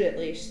understood, at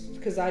least,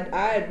 because I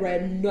had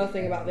read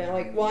nothing about them.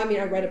 Like, well, I mean,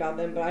 I read about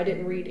them, but I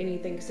didn't read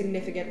anything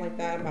significant like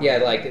that about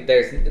them. Like,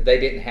 they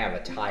didn't have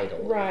a title.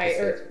 Right,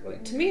 or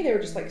to me, they were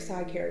just, like,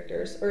 side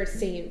characters, or it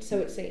seemed.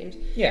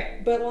 Yeah.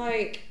 But,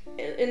 like,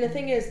 and the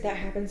thing is, that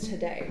happens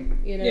today.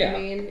 You know what I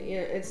mean? You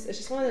know, it's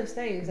just one of those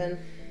things, and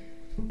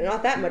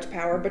not that much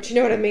power, but you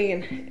know what I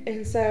mean.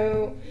 And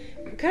so,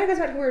 it kind of goes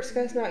back to what we were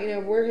discussing about, you know,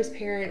 were his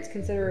parents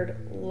considered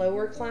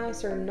lower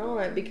class or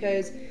not?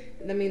 Because,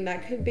 I mean,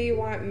 that could be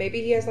why.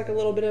 Maybe he has, like, a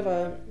little bit of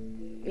a,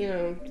 you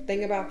know,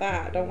 thing about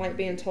that. Don't like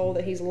being told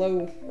that he's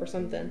low or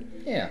something.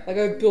 Yeah. Like,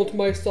 I've built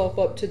myself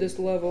up to this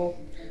level.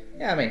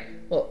 Yeah, I mean,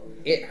 well,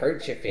 it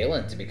hurts your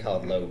feelings to be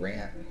called low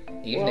rent,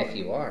 even if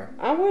you are.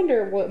 I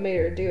wonder what made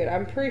her do it.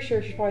 I'm pretty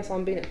sure she probably saw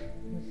him being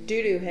a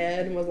doo-doo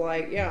head and was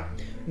like, yeah.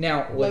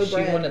 Now, was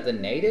she one of the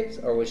natives,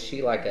 or was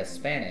she like a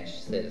Spanish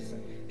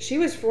citizen? She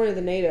was one of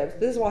the natives.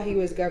 This is why he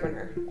was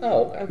governor.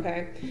 Oh,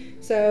 okay.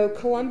 So,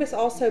 Columbus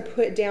also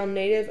put down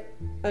native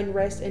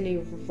unrest and a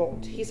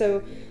revolt.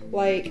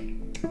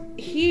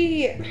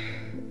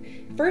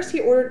 First, he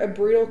ordered a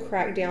brutal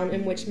crackdown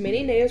in which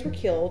many natives were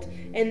killed,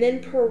 and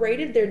then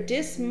paraded their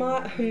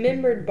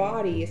dismembered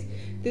bodies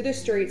through the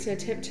streets in an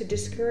attempt to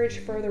discourage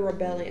further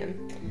rebellion.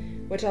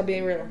 Which, I'll be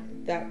real,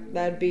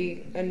 that'd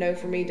be a no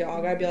for me,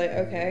 dog. I'd be like,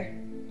 okay,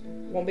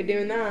 won't be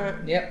doing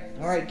that. Yep.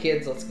 All right,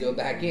 kids, let's go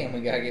back in.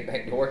 We gotta get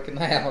back to work in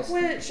the house.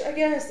 Which, I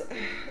guess,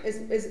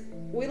 is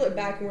we look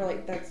back and we're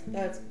like,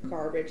 that's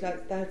garbage.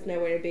 That's no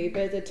way to be.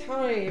 But at the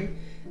time,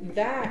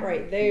 that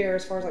right there,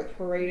 as far as like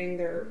parading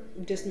their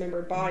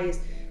dismembered bodies,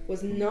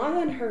 was not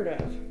unheard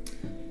of.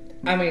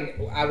 I mean,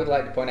 I would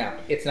like to point out,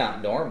 it's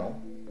not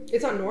normal.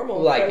 It's not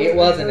normal. Like, it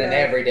wasn't an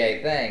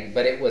everyday thing,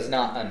 but it was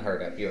not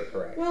unheard of. You're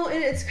correct. Well,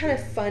 and it's kind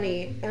of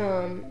funny,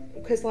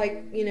 because,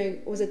 like, you know,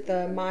 was it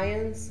the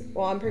Mayans?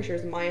 Well, I'm pretty sure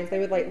it was the Mayans. They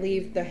would, like,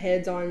 leave the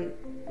heads of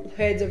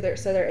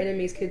so their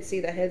enemies could see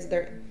the heads of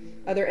their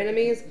other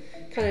enemies,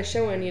 kind of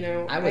showing, you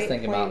know, I was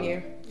thinking about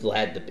you.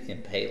 Vlad the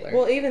Impaler.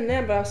 Well, even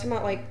then, but I was talking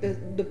about, like,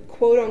 the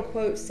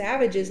quote-unquote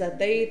savages that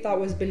they thought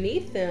was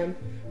beneath them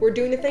were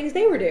doing the things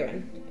they were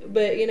doing.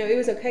 But, you know, it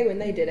was okay when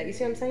they did it. You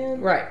see what I'm saying?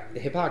 Right. The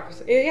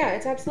hypocrisy. Yeah,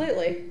 it's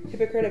absolutely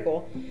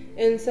hypocritical.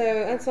 And so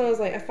that's why I was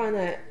like, I find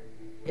that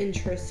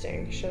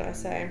interesting, should I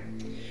say.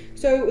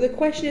 So the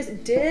question is,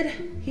 did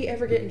he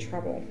ever get in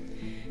trouble?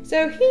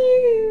 So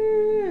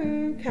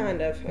he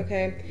kind of,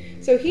 okay.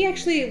 So he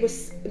actually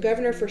was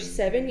governor for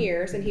 7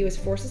 years, and he was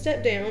forced to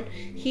step down.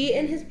 He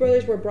and his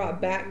brothers were brought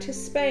back to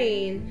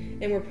Spain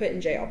and were put in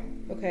jail.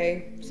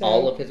 Okay, so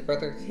all of his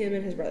brothers. Him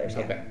and his brothers. Yeah.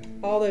 Okay.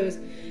 All those,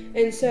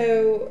 and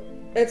so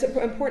it's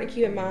important to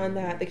keep in mind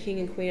that the king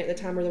and queen at the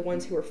time were the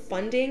ones who were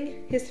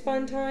funding his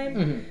fun time.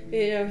 Mm-hmm.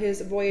 You know, his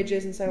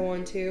voyages and so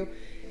on too.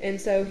 And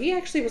so he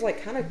actually was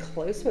like kind of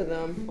close with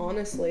them,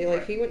 honestly.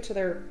 Like he went to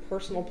their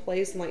personal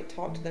place and like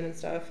talked to them and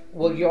stuff.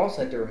 Well, you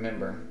also have to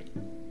remember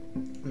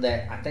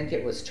that I think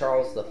it was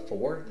Charles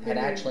IV had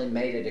actually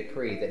made a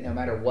decree that no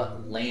matter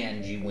what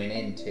land you went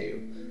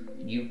into,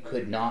 you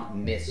could not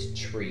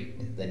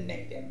mistreat the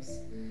natives.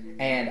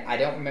 And I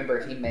don't remember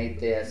if he made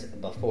this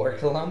before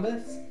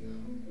Columbus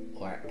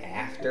or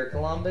after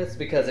Columbus,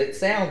 because it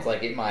sounds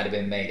like it might have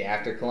been made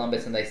after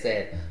Columbus, and they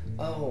said,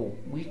 oh,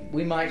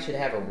 we might should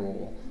have a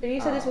rule. And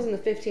you said this was in the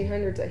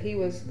 1500s that he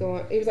was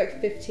going. It was like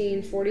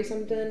 1540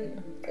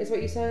 something. Is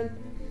what you said?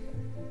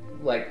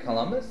 Like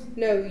Columbus?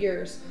 No,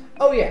 yours.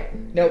 Oh yeah.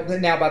 No.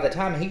 Now by the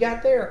time he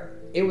got there,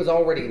 it was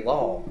already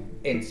law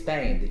in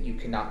Spain that you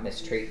cannot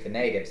mistreat the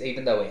natives,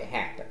 even though it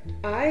happened.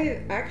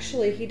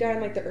 He died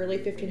in like the early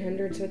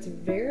 1500s, so it's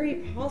very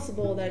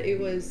possible that it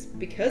was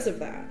because of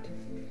that.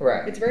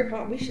 Right. It's very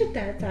possible.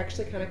 That's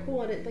actually kind of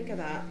cool. I didn't think of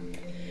that.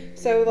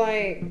 So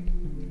like.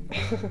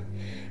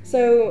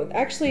 So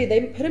actually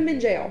they put him in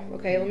jail.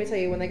 Okay, let me tell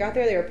you, when they got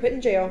there, they were put in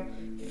jail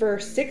for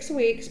 6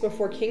 weeks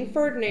before King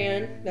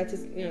Ferdinand, that's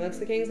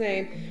the king's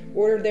name,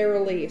 ordered their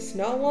release.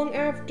 Not long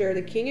after,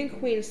 the king and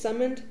queen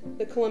summoned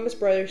the Columbus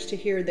brothers to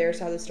hear their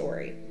side of the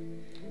story.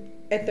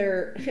 I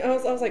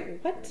was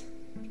like,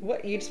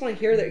 what? You just want to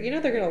hear their,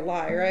 they're gonna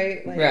lie,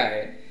 right? Like,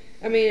 right.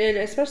 I mean, and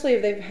especially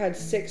if they've had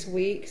 6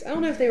 weeks. I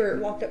don't know if they were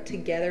locked up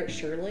together,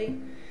 surely,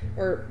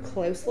 or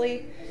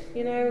closely,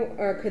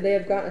 or could they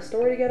have gotten a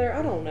story together?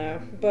 I don't know,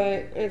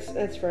 but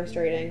it's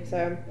frustrating.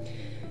 So,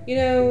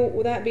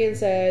 with that being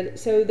said,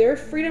 so their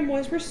freedom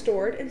was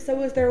restored, and so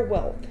was their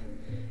wealth.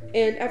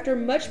 And after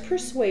much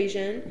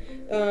persuasion,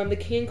 the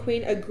king and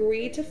queen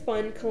agreed to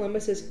fund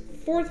Columbus's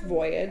 4th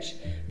voyage,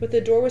 but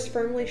the door was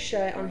firmly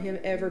shut on him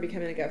ever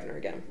becoming a governor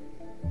again.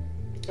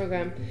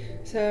 Okay,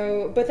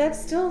 so, but that's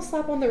still a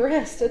slap on the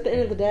wrist at the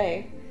end of the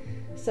day.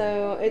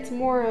 So it's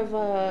more of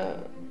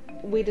a,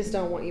 we just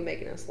don't want you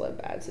making us live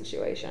bad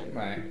situation.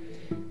 Right.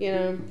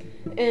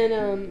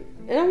 And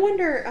I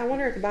wonder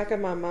at the back of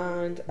my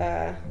mind,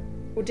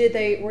 were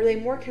they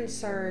more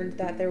concerned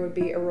that there would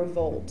be a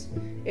revolt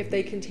if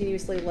they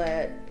continuously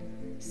let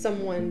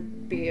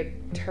someone be a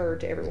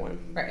turd to everyone?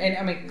 Right. And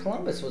I mean,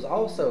 Columbus was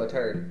also a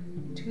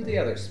turd to the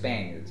other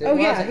Spaniards. He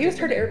was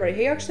turd to everybody.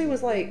 He actually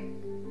was like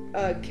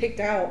kicked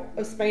out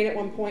of Spain at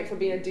one point for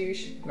being a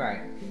douche.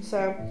 Right.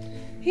 So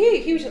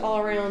he was just all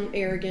around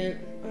arrogant.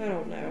 I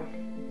don't know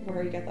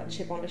where he got that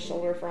chip on his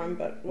shoulder from,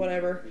 but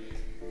whatever.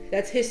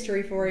 That's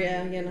history for you,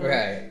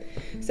 Right.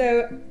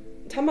 So,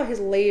 talking about his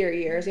later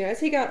years, as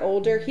he got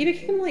older, he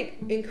became like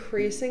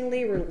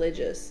increasingly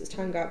religious as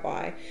time got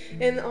by,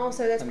 and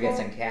also I'm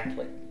guessing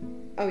Catholic.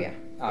 Oh yeah.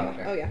 Oh,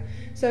 okay. Oh yeah.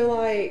 So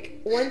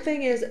like one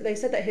thing is they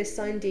said that his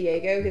son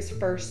Diego, his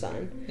first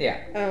son,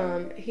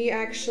 he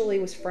actually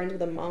was friends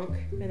with a monk,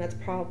 and that's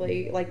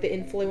probably like the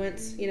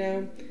influence,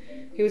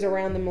 He was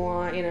around them a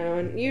lot,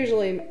 and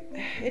usually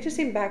it just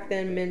seemed back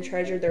then men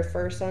treasured their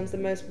first sons the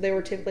most. They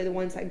were typically the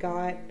ones that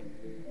got,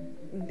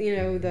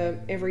 the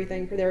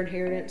everything for their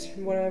inheritance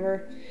and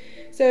whatever.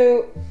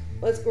 So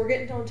we're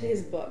getting on to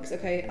his books.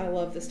 Okay, I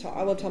love this talk.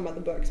 I love talking about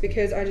the books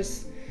because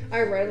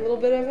I read a little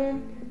bit of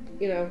them.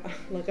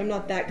 Look, I'm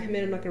not that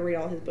committed. I'm not going to read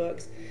all his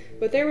books,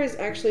 but there was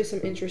actually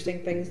some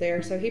interesting things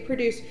there. So he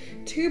produced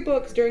 2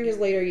 books during his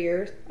later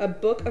years: a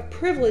book of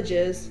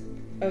privileges.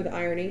 Oh, the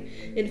irony.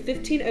 In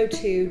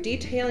 1502,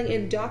 detailing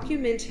and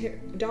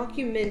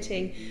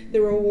documenting the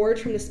rewards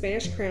from the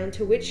Spanish crown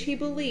to which he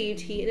believed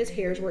he and his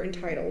heirs were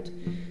entitled.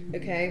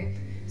 Okay?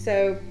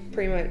 So,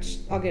 pretty much,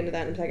 I'll get into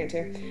that in a second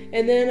too.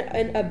 And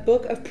then a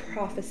book of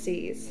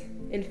prophecies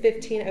in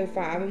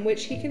 1505, in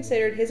which he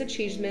considered his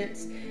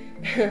achievements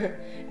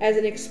as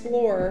an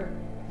explorer,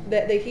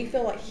 that he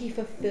felt like he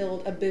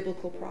fulfilled a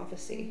biblical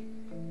prophecy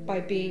by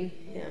being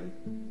him.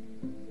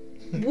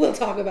 We'll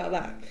talk about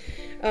that.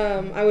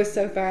 I was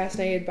so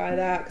fascinated by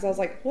that because I was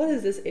like, what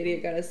is this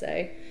idiot got to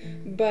say?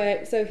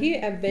 But so he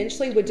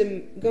eventually would,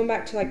 going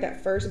back to like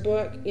that first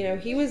book,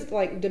 he was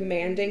like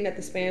demanding that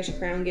the Spanish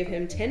crown give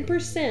him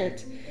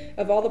 10%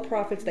 of all the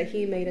profits that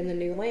he made in the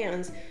new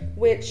lands,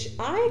 which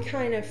I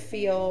kind of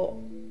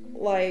feel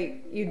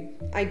like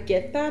I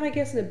get that, I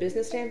guess, in a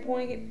business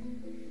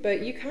standpoint,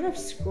 but you kind of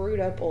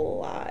screwed up a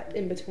lot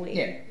in between.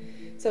 Yeah.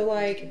 So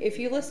like, if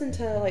you listen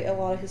to like a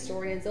lot of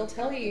historians, they'll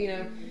tell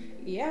you,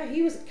 yeah,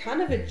 he was kind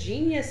of a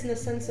genius in the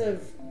sense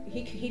of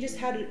he just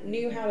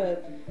knew how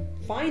to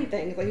find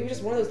things. Like he was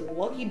just one of those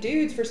lucky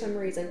dudes for some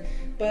reason.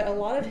 But a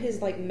lot of his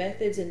like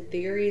methods and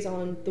theories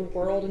on the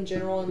world in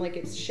general and like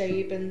its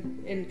shape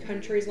and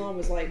countries and all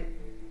was like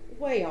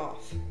way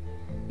off.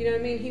 You know what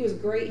I mean? He was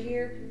great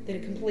here, then a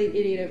complete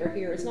idiot over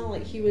here. It's not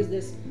like he was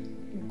this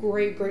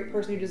great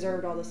person who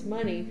deserved all this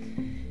money.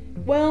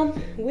 Well,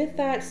 with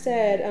that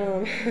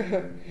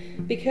said,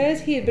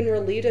 because he had been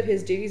relieved of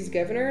his duties as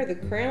governor, the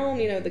crown,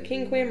 the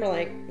king queen were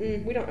like,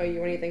 we don't owe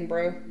you anything,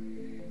 bro.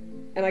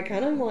 And I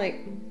kind of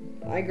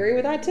I agree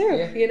with that too.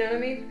 Yeah. You know what I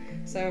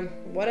mean? So,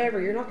 whatever.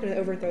 You're not going to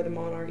overthrow the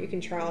monarch. You can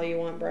try all you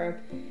want, bro.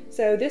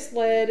 So, this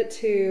led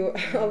to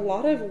a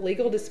lot of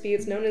legal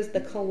disputes known as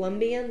the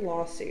Columbian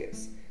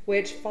lawsuits,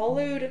 which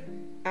followed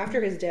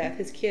after his death.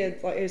 His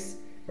kids,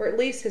 or at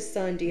least his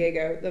son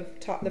Diego,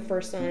 the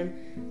first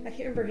son. I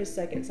can't remember his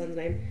second son's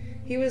name.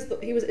 He was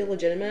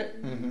illegitimate,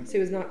 so he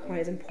was not quite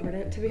as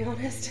important, to be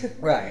honest.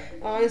 Right.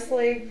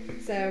 Honestly,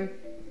 so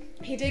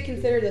he did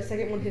consider the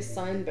second one his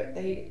son, but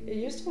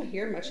you just don't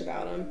hear much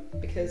about him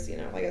because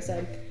like I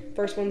said,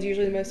 first one's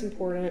usually the most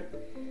important.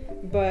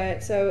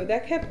 But so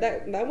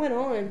that went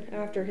on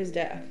after his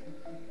death.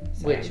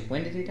 So,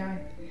 When did he die?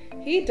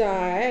 He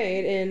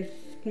died in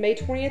May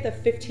 20th of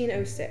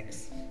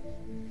 1506.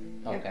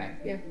 Okay.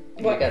 Yeah.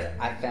 Because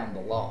I found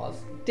the laws.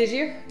 Did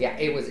you? Yeah,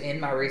 it was in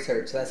my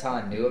research. That's how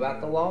I knew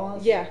about the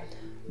laws. Yeah.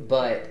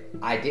 But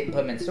I didn't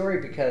put him in story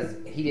because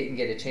he didn't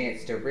get a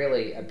chance to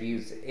really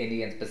abuse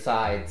Indians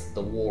besides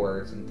the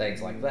wars and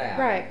things like that.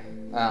 Right.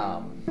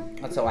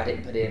 And so I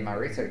didn't put it in my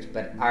research,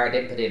 I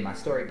didn't put it in my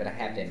story, but I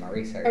have it in my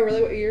research. Oh,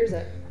 really? What year is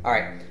it? All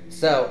right.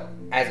 So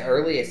as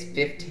early as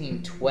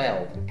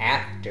 1512,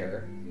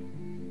 after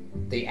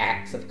the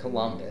Acts of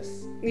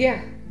Columbus,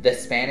 Yeah. the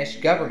Spanish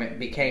government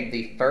became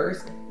the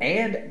first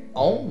and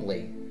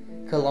only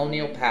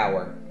colonial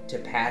power to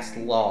pass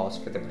laws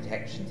for the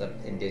protections of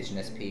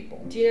indigenous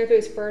people. Do you know if it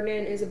was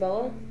Ferdinand and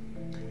Isabella?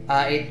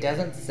 It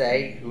doesn't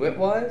say who it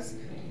was,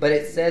 but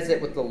it says it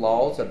was the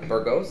laws of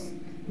Burgos,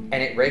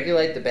 and it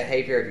regulated the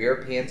behavior of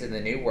Europeans in the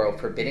New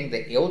World, forbidding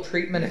the ill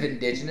treatment of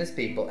indigenous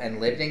people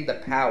and limiting the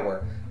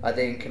power of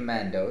the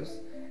encomendos,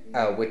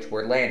 which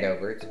were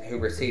landowners who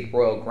received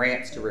royal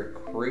grants to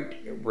recruit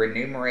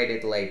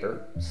remunerated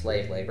labor,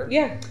 slave labor.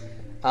 Yeah.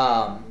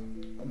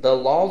 The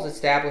laws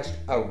established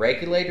a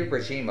regulated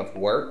regime of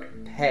work,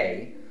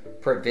 pay,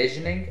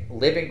 provisioning,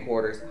 living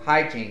quarters,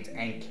 hygiene,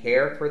 and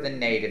care for the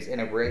natives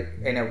in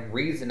a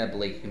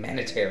reasonably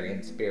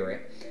humanitarian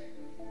spirit.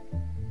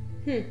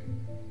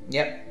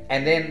 Yep.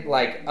 And then,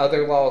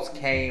 other laws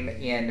came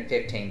in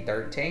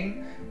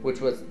 1513,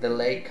 which was the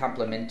Ley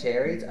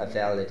Complementaires of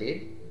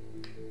Valladolid.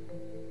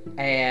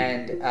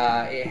 And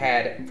it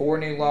had 4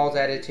 new laws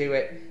added to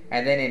it.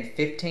 And then in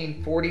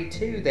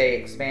 1542, they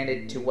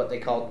expanded to what they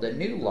called the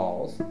New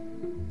Laws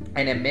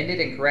and amended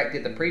and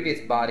corrected the previous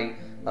body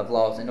of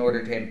laws in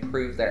order to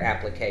improve their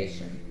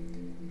application.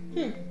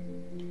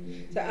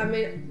 So,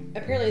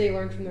 apparently they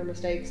learned from their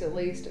mistakes, at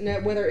least. No,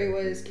 whether it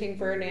was King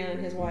Ferdinand and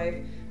his wife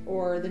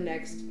or the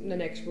next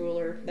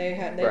ruler, they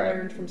Right.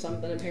 learned from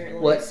something,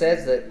 apparently. Well, it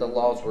says that the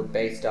laws were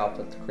based off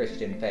of the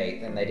Christian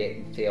faith, and they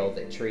didn't feel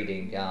that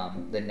treating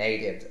the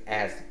natives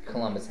as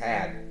Columbus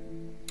had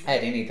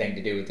anything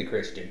to do with the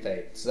Christian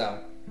faith. So,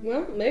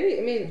 Well,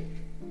 maybe,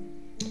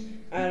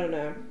 I don't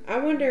know. I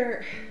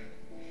wonder,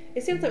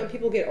 it seems like when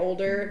people get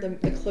older,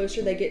 the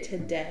closer they get to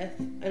death,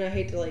 and I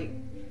hate to, I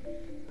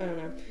don't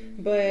know,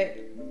 but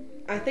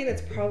I think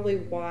that's probably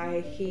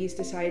why he's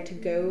decided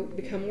to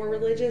become more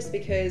religious,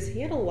 because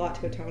he had a lot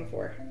to atone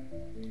for.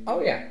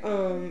 oh yeah,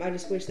 I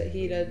just wish that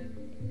he'd have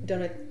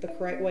done it the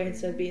correct way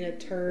instead of being a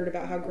turd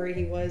about how great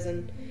he was.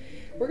 And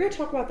we're going to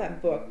talk about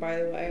that book, by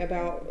the way,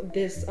 about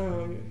this,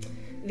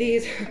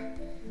 these,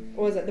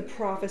 what was it, the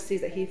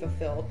prophecies that he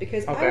fulfilled,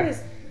 because Okay. I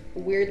was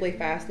weirdly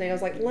fascinated. I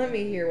was like, let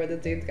me hear what the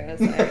dude's got to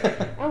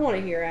say. I want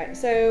to hear it.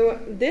 So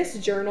this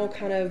journal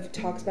kind of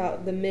talks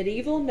about the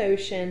medieval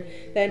notion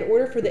that in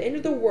order for the end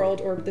of the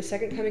world or the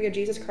second coming of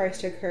Jesus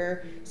Christ to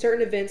occur,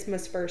 certain events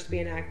must first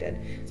be enacted.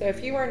 So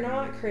if you are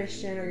not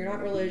Christian or you're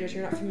not religious,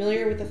 you're not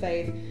familiar with the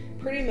faith,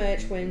 pretty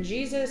much when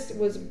Jesus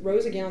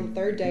rose again on the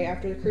third day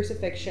after the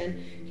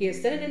crucifixion, he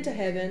ascended into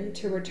heaven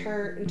to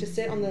return to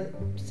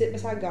sit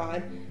beside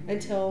God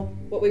until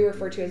what we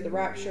refer to as the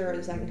rapture or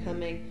the second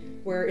coming,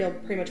 where it'll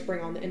pretty much bring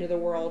on the end of the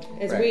world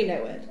as we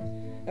know it.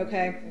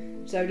 Okay?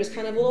 So just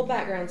kind of a little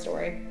background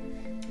story.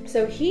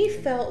 So he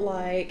felt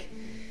like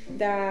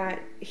that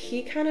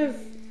he kind of,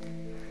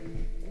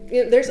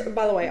 there's,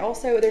 by the way,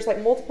 also there's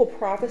multiple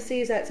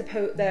prophecies that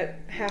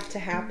have to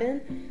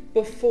happen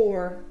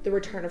before the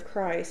return of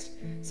Christ.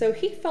 So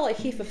he felt like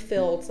he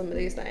fulfilled some of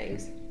these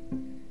things.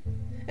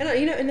 And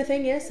and the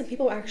thing is, some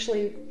people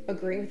actually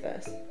agree with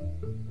this.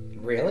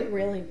 really?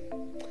 Really.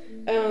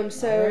 So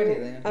Alrighty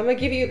then. I'm going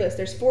to give you a list.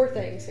 There's 4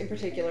 things in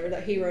particular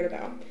that he wrote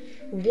about.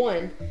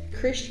 1,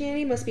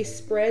 Christianity must be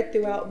spread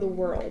throughout the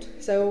world.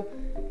 So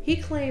he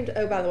claimed,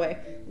 oh, by the way,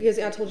 because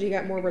I told you he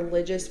got more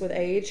religious with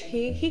age,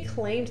 he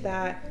claimed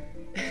that,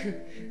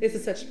 this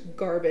is such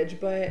garbage,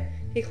 but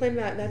he claimed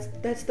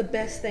that that's the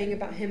best thing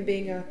about him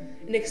being an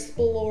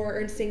explorer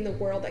and seeing the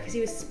world, because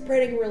he was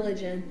spreading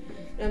religion.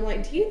 And I'm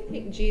like, do you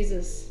think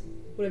Jesus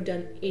would have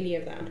done any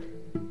of that?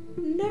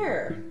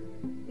 No.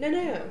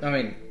 I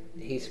mean,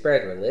 he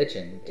spread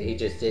religion. He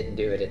just didn't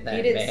do it in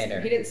that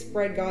manner. He didn't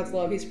spread God's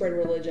love. He spread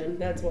religion.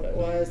 That's what it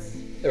was.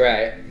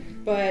 Right.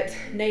 But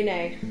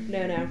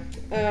no.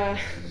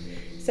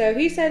 So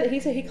he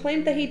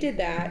claimed that he did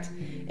that.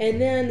 And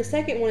then the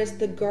second one is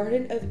the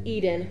Garden of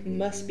Eden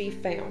must be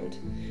found.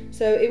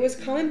 So it was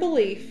common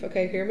belief,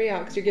 okay, hear me out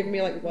because you're giving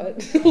me like,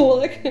 what?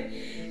 Look.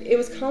 It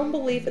was common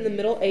belief in the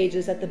Middle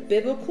Ages that the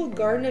biblical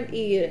Garden of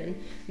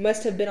Eden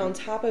must have been on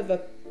top of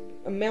a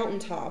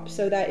mountaintop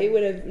so that it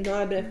would have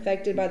not been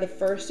affected by the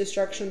first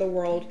destruction of the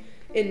world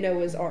in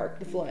Noah's Ark,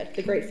 the flood,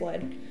 the Great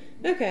Flood.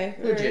 Okay.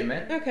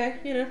 Legitimate. Right.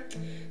 Okay,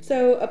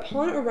 So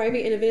upon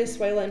arriving in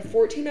Venezuela in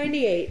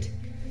 1498,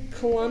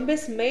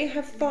 Columbus may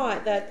have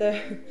thought that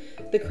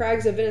the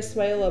crags of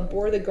Venezuela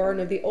bore the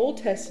garden of the Old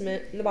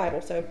Testament in the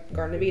Bible, so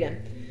Garden of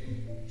Eden.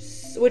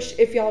 Which,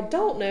 if y'all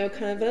don't know,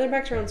 kind of another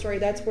background story,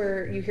 that's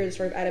where you hear the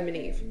story of Adam and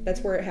Eve.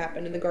 That's where it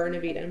happened, in the Garden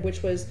of Eden,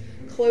 which was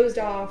closed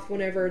off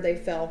whenever they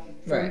fell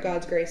from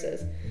God's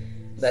graces.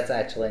 That's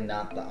actually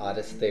not the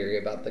oddest theory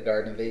about the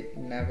Garden of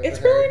Eden I've ever It's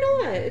heard.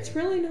 really not. It's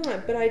really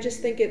not. But I just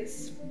think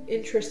it's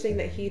interesting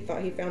that he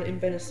thought he found it in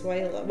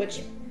Venezuela,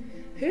 which,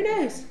 who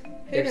knows?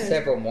 There's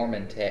several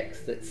Mormon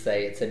texts that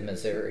say it's in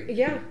Missouri.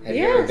 Yeah. Have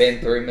you ever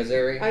been through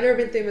Missouri? I've never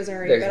been through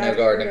Missouri. There's but no I've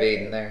Garden heard of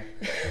Eden there.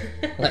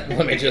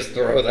 Let me just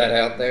throw that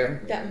out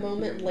there. That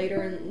moment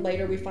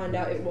later we find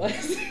out it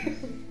was.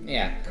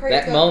 Yeah.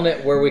 Craig's that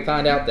moment where we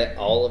find out that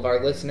all of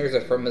our listeners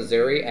are from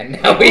Missouri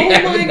and now we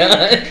have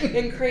none.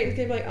 And Creighton's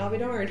gonna be like, I'll be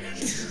darned.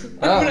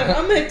 Oh.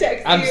 I'm gonna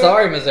text you. I'm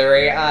sorry,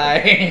 Missouri.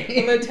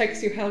 I'm gonna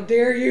text you. How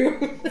dare you?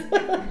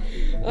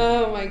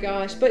 Oh my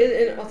gosh! But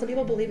some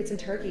people believe it's in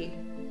Turkey.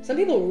 Some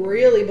people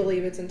really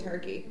believe it's in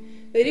Turkey.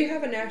 They do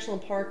have a national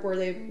park where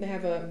they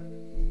have a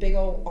big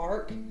old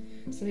ark.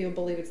 Some people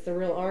believe it's the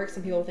real ark.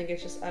 Some people think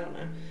it's just, I don't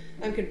know.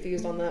 I'm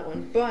confused on that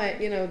one. But,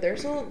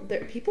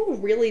 people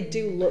really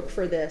do look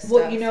for this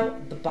Well, stuff.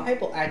 the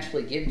Bible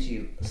actually gives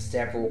you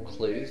several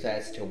clues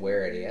as to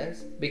where it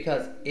is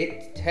because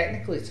it's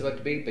technically supposed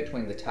to be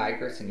between the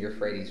Tigris and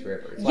Euphrates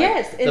rivers.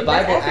 Yes, the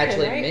Bible Africa,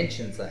 actually right?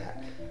 mentions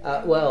that.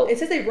 It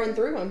says they run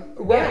through them.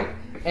 Right.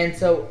 Yeah. And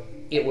so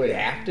it would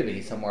have to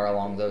be somewhere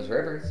along those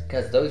rivers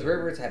because those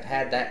rivers have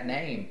had that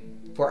name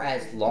for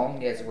as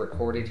long as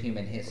recorded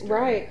human history.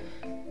 Right.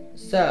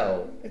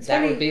 So It's that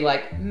funny. would be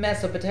like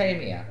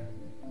Mesopotamia.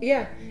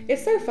 Yeah,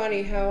 it's so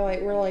funny how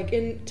we're like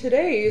in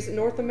today's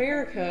North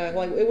America,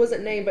 like it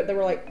wasn't named, but they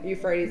were like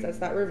Euphrates. That's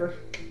that river.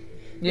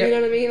 Yep. You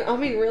know what I mean? I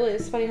mean, really,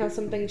 it's funny how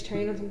some things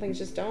change and some things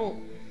just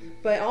don't.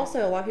 But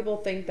also, a lot of people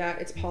think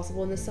that it's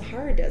possible in the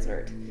Sahara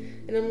Desert,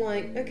 and I'm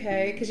like,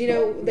 okay, because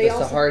The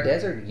Sahara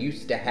Desert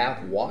used to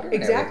have water and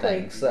exactly.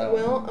 everything. So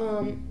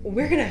Well,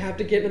 we're gonna have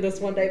to get into this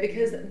one day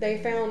because they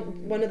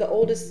found one of the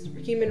oldest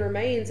human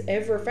remains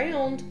ever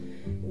found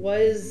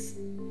was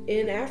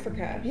in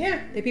Africa.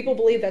 yeah. The people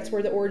believe that's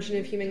where the origin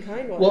of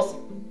humankind was.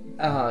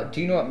 Well,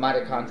 do you know what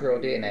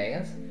mitochondrial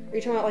DNA is? Are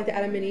you talking about like the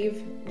Adam and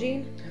Eve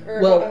gene?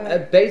 Or,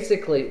 Well,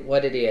 basically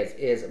what it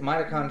is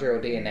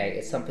mitochondrial DNA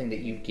is something that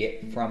you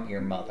get from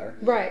your mother.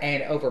 right.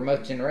 And over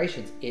most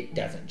generations, it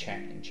doesn't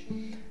change.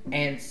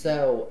 And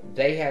so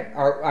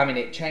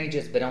it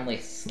changes, but only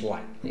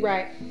slightly.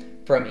 Right.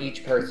 From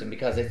each person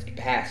because it's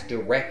passed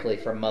directly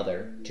from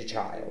mother to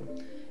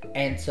child.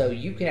 And so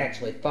you can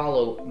actually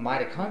follow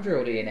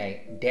mitochondrial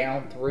DNA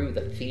down through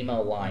the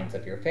female lines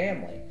of your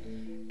family.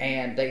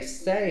 And they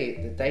say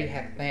that they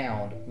have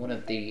found one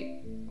of the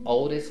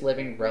oldest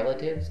living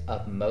relatives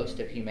of most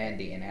of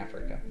humanity in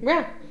Africa.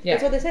 Yeah. Yeah.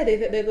 That's what they say.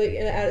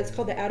 It's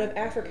called the Out of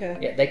Africa.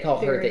 Yeah, they call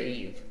her Theory. the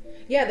Eve.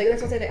 Yeah,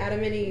 that's what they say, the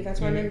Adam and Eve. That's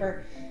what Mhm. I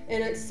remember.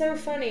 And it's so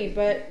funny,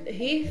 but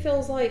he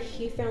feels like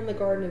he found the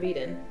Garden of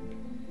Eden.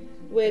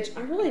 Which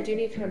I really do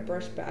need to kind of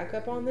brush back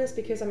up on this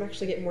because I'm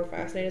actually getting more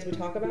fascinated as we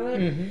talk about it.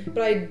 Mhm.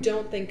 But I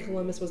don't think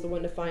Columbus was the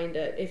one to find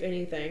it, if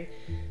anything.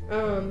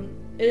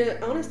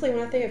 Honestly, when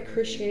I think of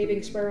Christianity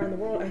being spread around the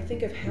world, I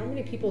think of how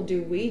many people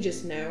do we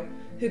just know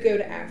who go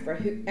to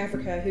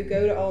Africa, who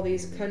go to all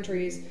these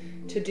countries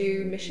to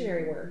do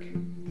missionary work.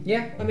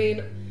 Yeah. I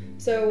mean,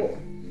 so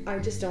I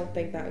just don't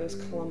think that it was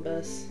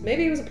Columbus.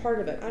 Maybe he was a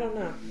part of it. I don't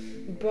know.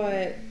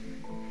 But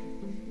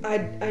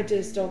I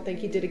just don't think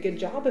he did a good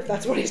job if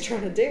that's what he's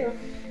trying to do.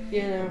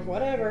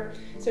 Whatever.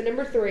 So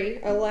number 3,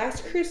 a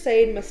last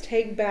crusade must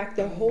take back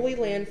the Holy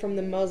Land from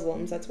the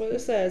Muslims. That's what it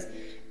says.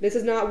 This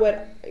is not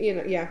what,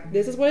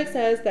 this is what it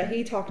says that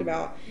he talked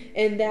about.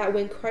 And that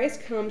when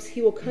Christ comes,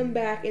 he will come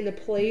back in the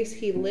place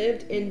he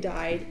lived and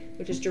died,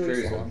 which is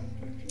Jerusalem.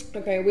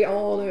 Okay, we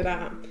all know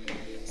that.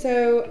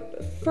 So,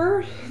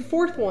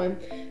 fourth one,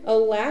 a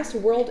last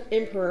world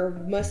emperor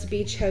must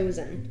be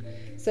chosen.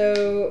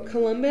 So,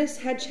 Columbus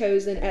had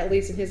chosen, at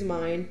least in his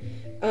mind,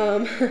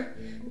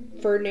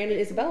 Ferdinand and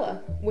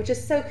Isabella, which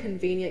is so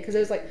convenient because it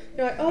was like,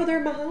 they're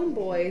my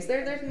homeboys.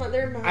 They're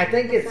my I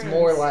think it's friends.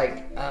 more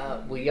like,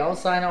 will y'all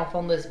sign off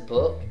on this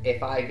book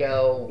if I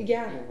go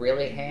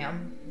really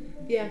ham?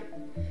 Yeah.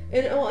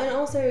 And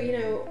also,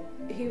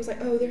 he was like,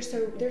 they're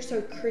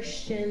so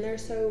Christian, they're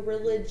so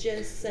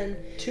religious, and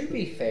To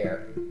be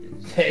fair,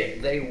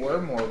 they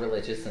were more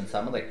religious than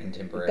some of their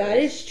contemporaries. that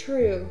is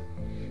true.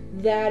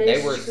 That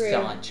is They were true.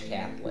 staunch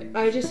Catholic.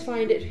 I just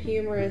find it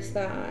humorous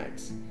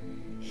that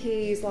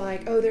he's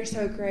like, they're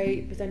so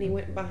great, but then he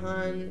went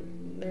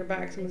behind their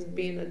backs and was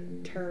being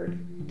a turd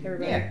to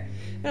everybody. Yeah.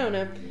 I don't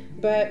know,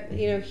 but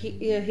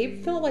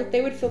he felt like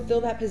they would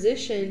fulfill that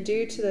position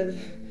due to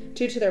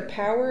their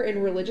power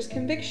and religious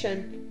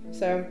conviction.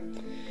 So,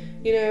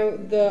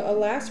 the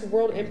last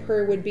world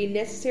emperor would be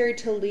necessary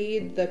to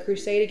lead the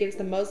crusade against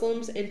the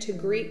Muslims and to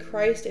greet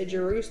Christ at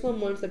Jerusalem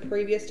once the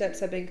previous steps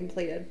have been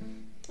completed.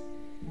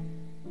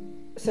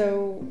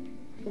 So,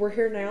 we're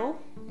here now,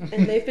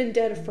 and they've been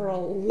dead for a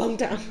long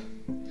time.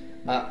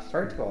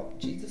 First of all,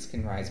 Jesus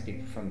can rise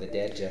people from the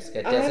dead, Jessica.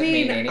 It doesn't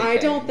mean anything. I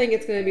don't think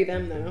it's going to be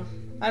them, though.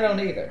 I don't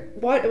either.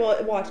 What?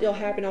 Well, watch. It'll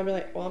happen. I'll be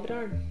like, well, I'm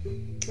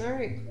darn. All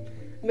right.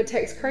 I'm going to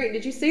text Creighton.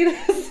 Did you see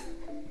this?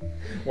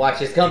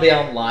 Watch, it's going to be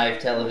on live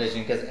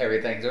television because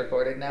everything's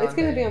recorded now. It's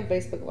going to be on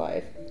Facebook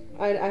Live.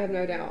 I have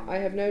no doubt. I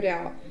have no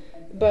doubt.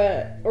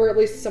 But, or at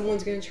least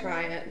someone's going to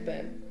try it.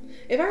 But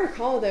if I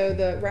recall, though,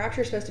 the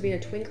rapture is supposed to be in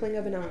a twinkling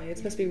of an eye. It's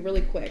supposed to be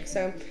really quick.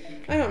 So,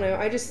 I don't know.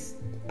 I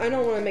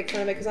don't want to make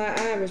fun of it because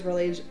I was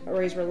raised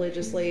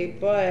religiously.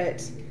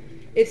 But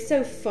it's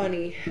so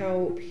funny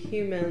how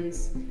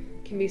humans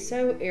can be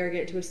so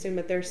arrogant to assume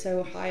that they're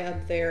so high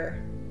up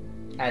there.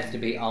 As to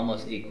be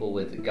almost equal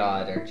with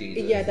God or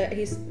Jesus. Yeah, that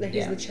he's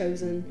the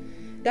chosen.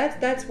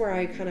 That's where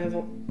I kind of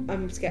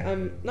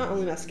I'm not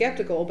only not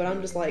skeptical, but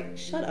I'm just like,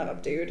 shut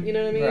up, dude. You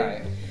know what I mean?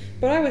 Right.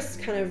 But I was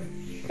kind of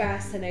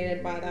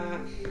fascinated by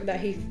that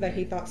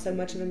he thought so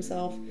much of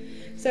himself.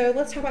 So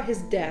let's talk about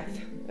his death,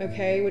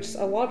 okay? Which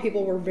a lot of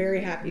people were very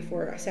happy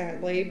for,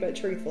 sadly, but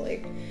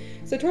truthfully.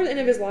 So toward the end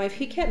of his life,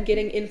 he kept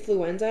getting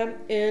influenza,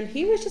 and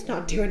he was just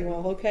not doing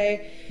well,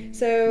 okay?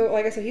 So,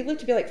 like I said, he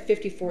lived to be like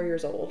 54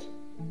 years old,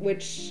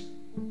 which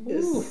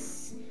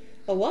is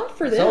a lot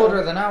for them. It's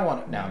older than I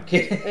want to. No, I'm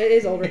kidding. It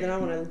is older than I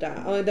want to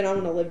die. Than I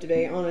want to live to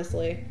be,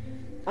 honestly.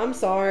 I'm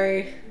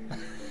sorry.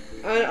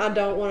 I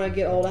don't want to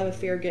get old. I have a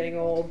fear of getting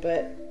old,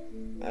 but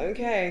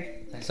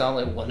okay. There's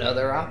only one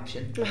other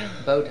option.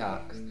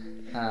 Botox.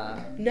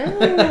 No,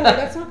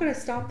 that's not going to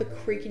stop the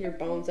creak in your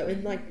bones, though.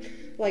 And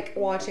like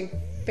watching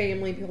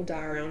family people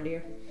die around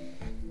you.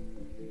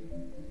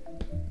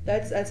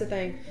 That's the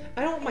thing.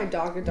 I don't want my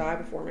dog to die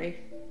before me.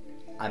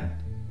 I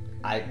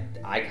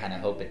kind of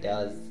hope it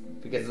does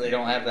because they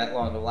don't have that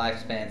long of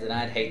lifespans, and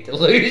I'd hate to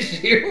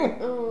lose you.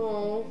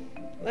 Oh,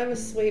 that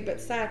was sweet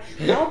but sad.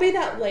 I'll be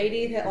that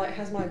lady that like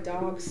has my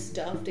dog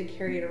stuffed and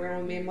carry it around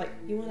with me. I'm like,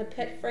 you want to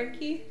pet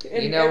Frankie?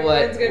 And you know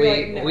what?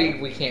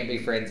 We can't be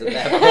friends at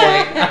that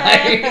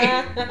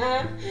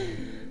point.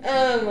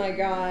 Oh my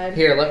God.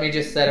 Here, let me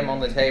just set him on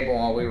the table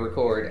while we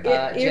record.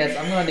 Jess,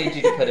 I'm gonna need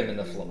you to put him in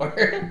the floor.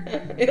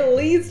 At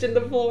least in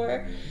the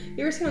floor.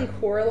 You ever seen on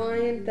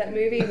Coraline, that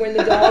movie, when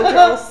the dogs are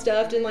all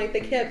stuffed and like they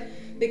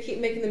keep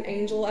making them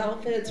angel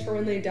outfits for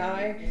when they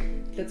die?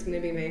 That's gonna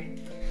be me.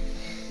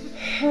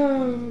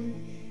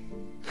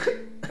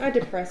 I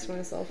depress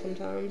myself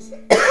sometimes.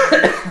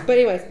 But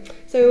anyways,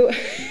 so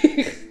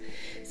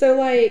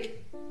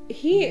like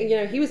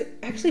he was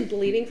actually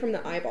bleeding from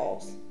the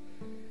eyeballs.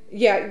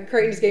 Yeah,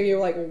 Creighton just gave me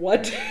like,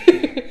 what?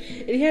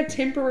 And he had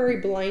temporary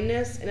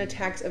blindness and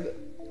attacks of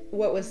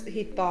what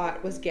he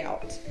thought was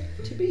gout.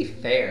 To be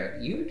fair,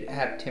 you'd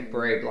have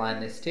temporary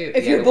blindness too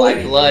if you you're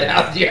had blood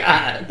out your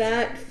eyes.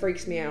 That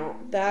freaks me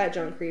out. That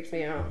junk creeps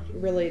me out.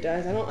 It really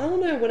does. I don't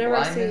know. Whenever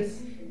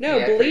Blindness?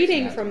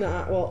 Bleeding from the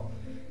eye. Well,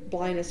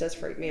 blindness does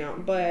freak me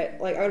out. But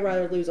like, I would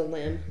rather lose a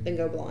limb than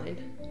go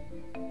blind.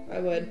 I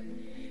would.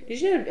 Did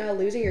you know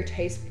losing your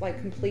taste,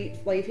 like complete,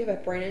 like if you have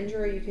a brain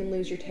injury, you can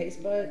lose your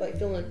taste bud, like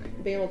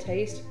being able to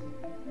taste?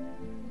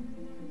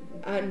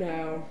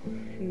 No,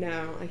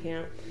 I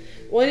can't.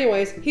 Well,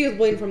 anyways, he was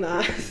bleeding from the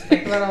eyes.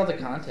 Think about all the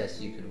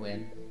contests you could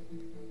win.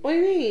 What do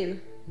you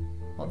mean?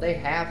 Well, they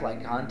have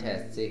like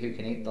contests to see who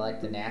can eat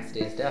like the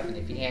nastiest stuff, and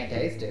if you can't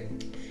taste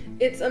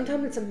it,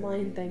 sometimes it's a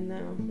mind thing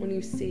though. When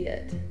you see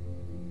it,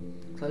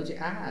 close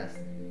your eyes.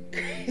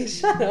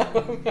 Shut up.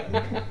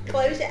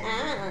 Close your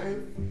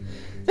eyes.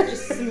 Such a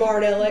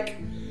smart aleck.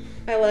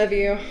 I love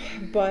you,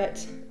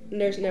 but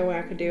there's no way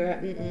I could do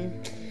it.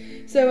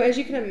 Mm-mm. So as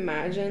you can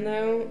imagine,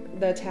 though,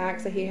 the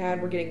attacks that he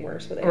had were getting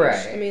worse with age.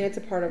 Right. I mean, it's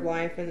a part of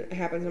life, and it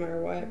happens no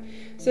matter what.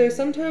 So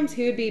sometimes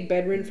he would be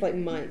bedridden for like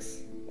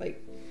months.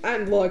 Like,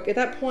 look, at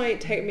that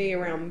point, take me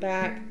around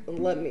back and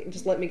let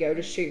me go,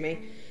 just shoot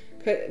me.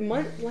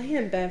 Laying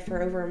in bed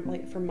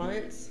for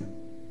months.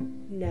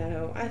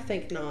 No, I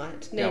think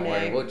not. Don't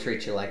worry, we'll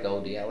treat you like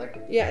Old Yeller.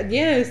 Yeah,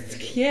 yes,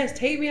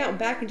 take me out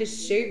back and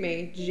just shoot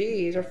me.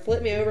 Jeez, or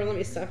flip me over and let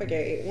me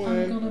suffocate.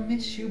 I'm gonna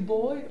miss you,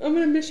 boy. I'm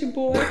gonna miss you,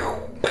 boy.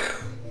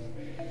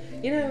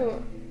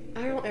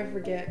 I don't ever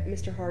forget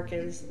Mr.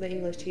 Harkins, the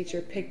English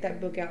teacher, picked that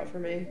book out for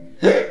me.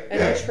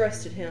 And I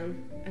trusted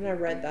him, and I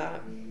read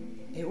that.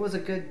 It was a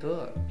good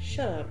book.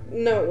 Shut up.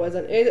 No, it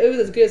wasn't. It was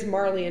as good as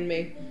Marley and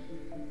Me.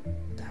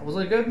 That was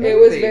a good movie. It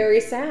was very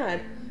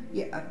sad.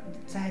 Yeah,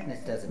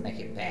 sadness doesn't make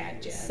it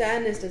bad, Jess.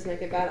 Sadness does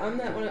make it bad. I'm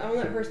that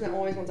person that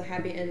always wants a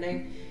happy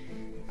ending.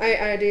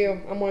 I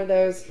do. I'm one of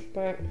those,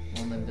 but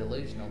one of them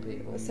delusional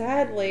people.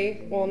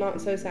 Sadly, well,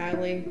 not so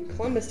sadly,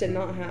 Columbus did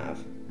not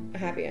have a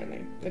happy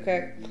ending.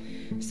 Okay,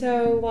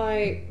 so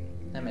like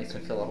That makes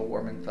me feel a whole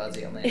warm and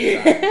fuzzy on the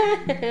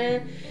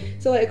inside.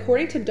 So, like,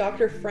 according to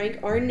Dr.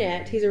 Frank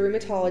Arnett, he's a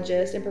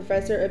rheumatologist and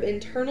professor of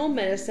internal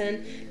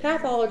medicine,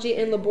 pathology,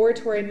 and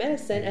laboratory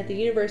medicine at the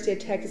University of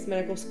Texas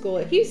Medical School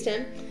at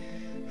Houston.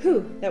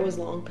 Whew, that was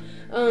long.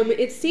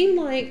 It seemed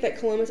like that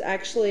Columbus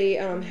actually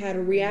had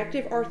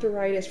reactive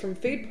arthritis from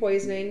food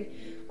poisoning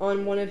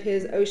on one of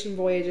his ocean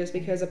voyages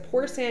because of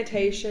poor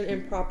sanitation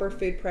and proper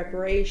food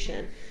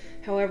preparation.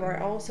 However,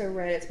 I also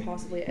read it's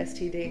possibly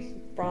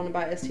STD, brought on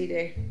by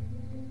STD.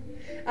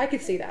 I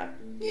could see that.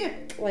 Yeah.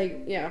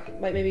 Like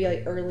maybe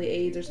like early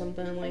AIDS or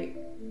something. Like,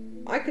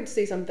 I could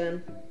see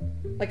something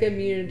like an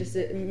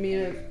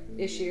immune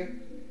issue.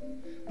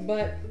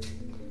 But,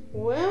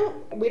 well,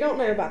 we don't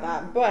know about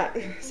that. But,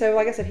 so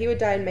like I said, he would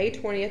die on May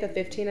 20th of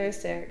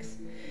 1506.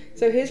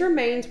 So his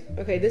remains,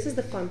 okay, this is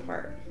the fun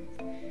part.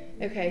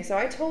 Okay, so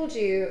I told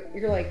you,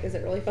 you're like, is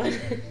it really fun?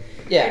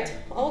 Yeah.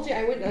 I told you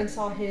I went and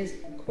saw his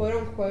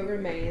quote-unquote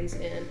remains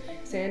in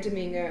San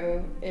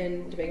Domingo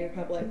in Dominican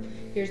Republic.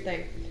 Here's the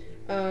thing.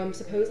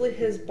 Supposedly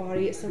his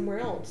body is somewhere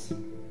else.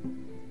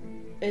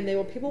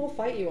 And people will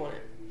fight you on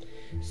it.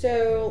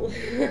 So,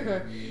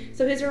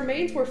 so his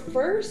remains were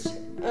first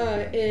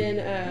in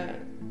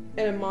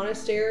a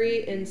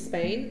monastery in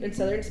Spain, in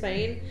southern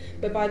Spain,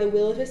 but by the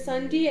will of his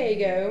son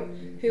Diego,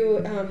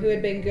 who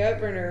had been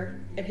governor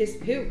at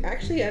who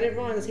actually I didn't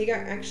realize this, he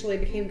actually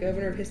became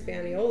governor of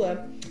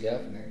Hispaniola.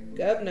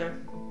 Governor.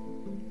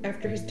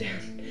 After his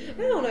death.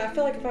 I don't know. I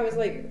feel like if I was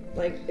like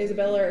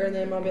Isabella or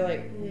them, I'll be like,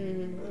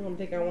 I don't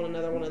think I want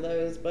another one of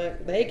those.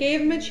 But they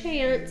gave him a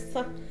chance.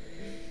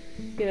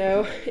 You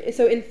know.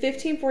 So in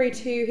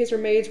 1542, his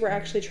remains were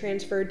actually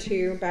transferred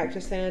back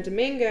to Santo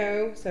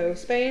Domingo. So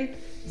Spain,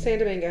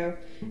 Santo Domingo.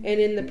 And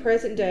in the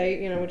present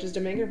day, which is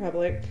Dominican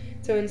Republic.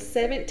 So in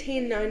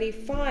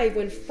 1795,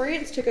 when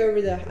France took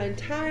over the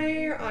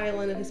entire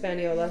island of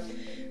Hispaniola,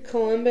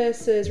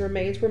 Columbus's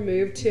remains were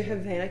moved to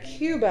Havana,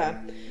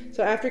 Cuba.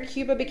 So after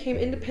Cuba became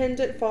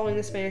independent following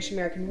the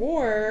Spanish-American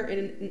War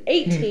in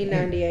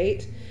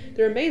 1898,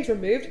 the remains were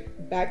moved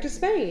back to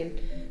Spain.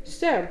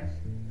 So,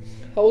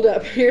 hold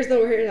up. Here's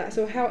that.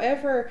 So,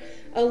 however,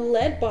 a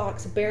lead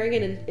box bearing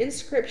an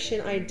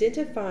inscription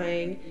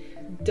identifying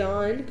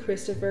Don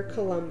Christopher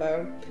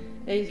Colombo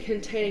and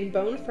containing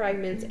bone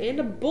fragments and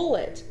a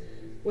bullet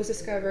was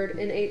discovered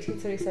in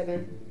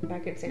 1877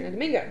 back in Santo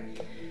Domingo.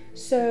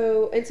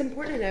 So, it's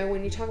important to know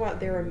when you talk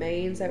about their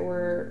remains that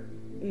were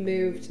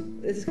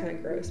moved, this is kind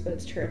of gross, but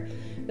it's true,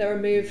 that were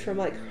moved from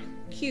like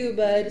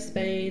Cuba to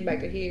Spain, back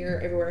to here,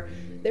 everywhere.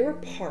 They were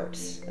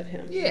parts of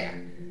him. Yeah.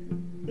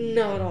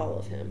 Not all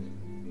of him.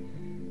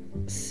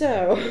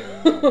 So,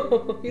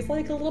 he's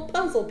like a little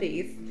puzzle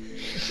piece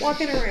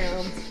walking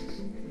around.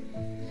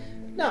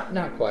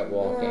 Not quite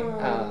walking.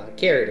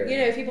 Carried her.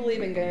 If you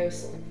believe in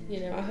ghosts,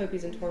 I hope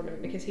he's in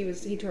torment because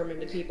he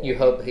tormented people. You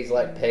hope he's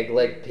like Peg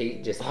Leg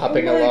Pete, just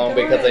hopping my along God.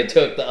 because they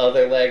took the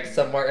other leg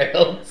somewhere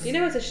else.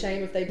 It's a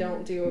shame if they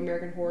don't do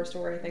American Horror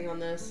Story or anything on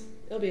this.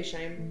 It'll be a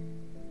shame.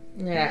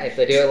 Yeah, if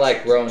they do it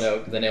like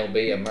Roanoke, then it'll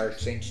be a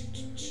mercy.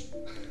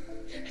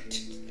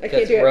 I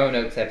can't do it.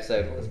 Roanoke's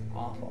episode was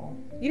awful.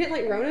 You didn't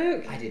like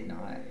Roanoke? I did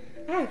not.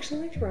 I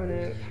actually liked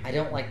Roanoke. I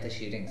don't like the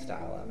shooting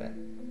style of it.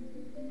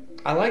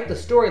 I like the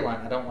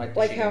storyline. I don't like the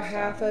like shooting how style.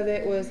 half of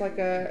it was like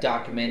a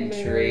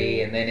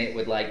documentary, and then it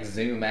would like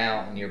zoom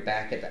out, and you're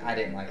back at the. I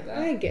didn't like that.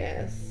 I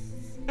guess.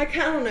 I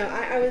don't know.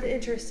 I was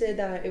interested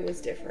that it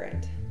was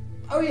different.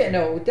 Oh yeah,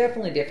 no,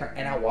 definitely different.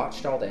 And I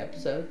watched all the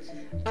episodes.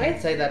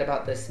 Can't say that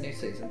about this new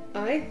season.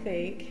 I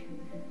think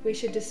we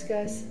should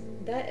discuss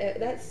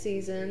that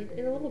season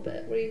in a little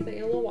bit. What do you think?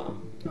 In a little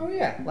while. Oh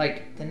yeah,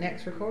 like the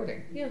next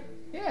recording. Yeah.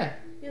 Yeah.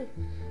 Yeah.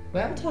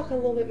 Well, we'll talk a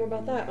little bit more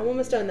about that. I'm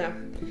almost done though.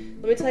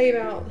 Let me tell you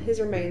about his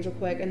remains real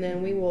quick, and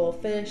then we will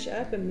finish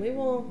up, and we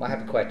will. I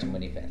have a question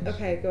when you finish.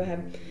 Okay, go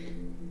ahead.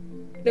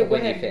 No, go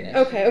when ahead. you finish.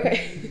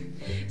 Okay.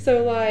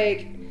 So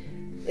like,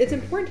 it's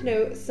important to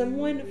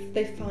know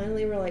they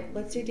finally were like,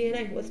 let's do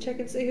DNA. Let's check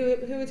and see who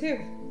is who.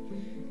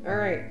 All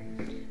right.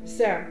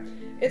 So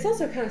it's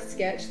also kind of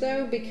sketch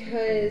though,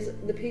 because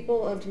the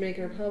people of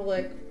Dominican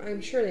Republic,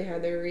 I'm sure they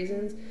had their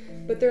reasons,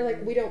 but they're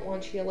like, we don't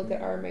want you to look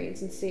at our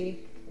remains and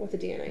see what the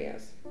DNA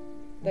is.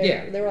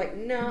 They were like,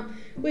 no,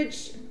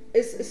 which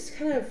is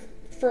kind of,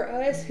 for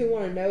us who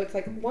want to know, it's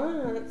like,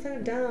 wow, that's so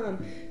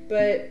dumb.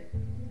 But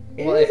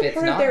it is a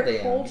part of their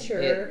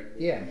culture.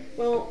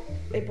 Well,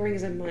 it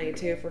brings in money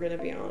too, if we're going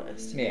to be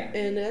honest. Yeah.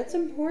 And that's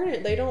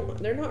important.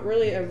 They're not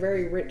really a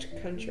very rich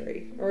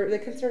country. Or they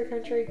consider a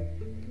country?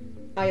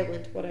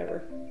 Island,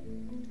 whatever.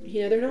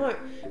 They're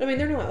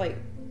not like,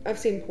 I've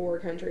seen poorer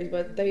countries,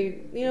 but they,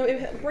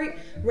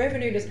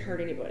 revenue doesn't hurt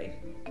anybody.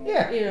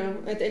 Yeah.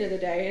 At the end of the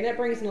day. And that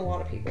brings in a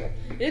lot of people.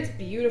 And it's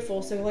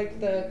beautiful. So, like,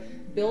 the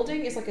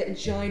building is like a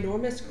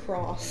ginormous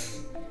cross.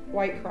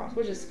 White cross,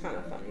 which is kind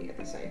of funny at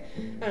the same.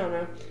 I don't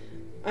know.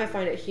 I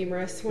find it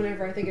humorous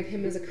whenever I think of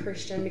him as a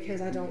Christian,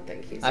 because I don't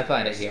think he's I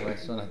find it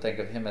humorous when I think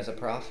of him as a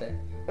prophet.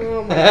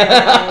 Oh my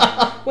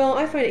God. Well,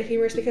 I find it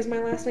humorous because my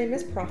last name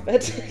is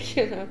Prophet.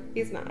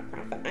 He's not a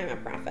prophet. I'm a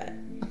prophet.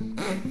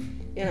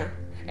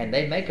 and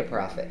they make a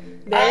profit.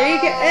 There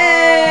you go.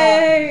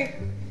 Hey!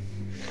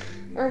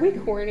 Are we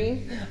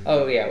corny?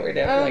 Oh yeah, we're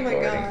definitely Oh my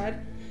corny. god.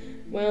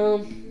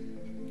 Well,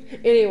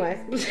 anyway.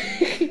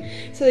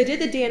 So they did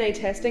the DNA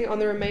testing on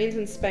the remains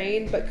in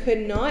Spain, but could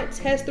not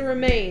test the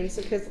remains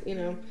because,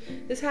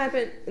 this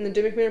happened in the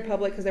Dominican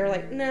Republic because they were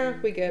like, nah,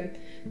 we good.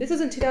 This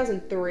was in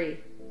 2003,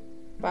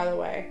 by the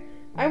way.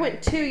 I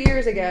went 2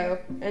 years ago,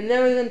 and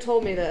none of them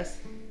told me this.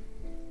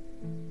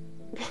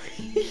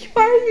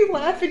 Why are you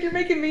laughing? You're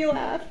making me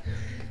laugh.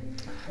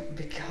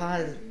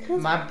 Because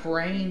my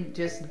brain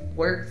just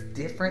works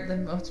different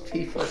than most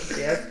people's.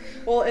 Yes.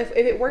 Well, if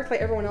it worked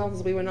like everyone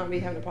else's, we would not be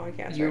having a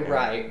podcast. You're right now.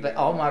 right, but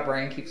all my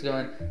brain keeps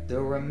going,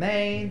 the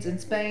remains in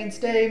Spain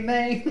stay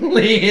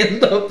mainly in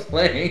the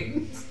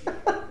plains.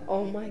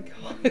 Oh my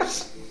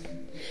gosh.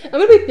 I'm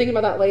gonna be thinking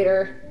about that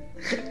later.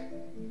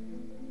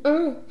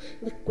 Oh,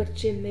 look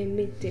what you made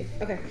me do.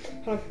 Okay,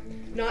 hold on.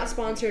 Not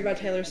sponsored by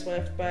Taylor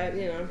Swift, but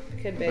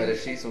could be. But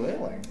if she's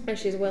willing. If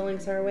she's willing,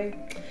 so are we.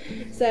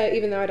 So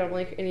even though I don't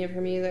like any of her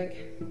music,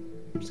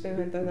 I'm just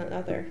gonna throw that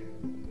out there.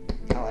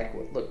 I like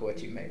look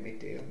what you made me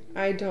do.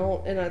 I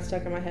don't, and that's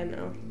stuck in my head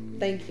now.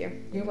 Thank you.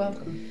 You're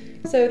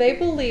welcome. So they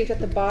believe that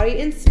the body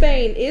in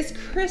Spain is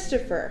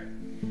Christopher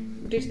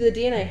due to the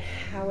DNA.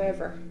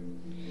 However,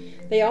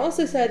 they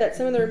also said that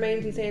some of the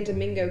remains in San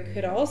Domingo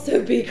could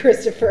also be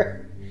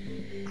Christopher.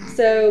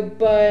 So,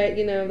 but,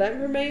 that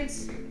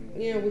remains,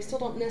 we still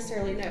don't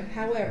necessarily know.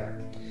 However,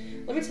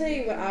 let me tell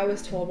you what I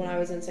was told when I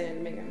was in San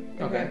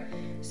Domingo. Okay.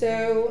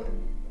 So,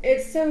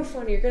 it's so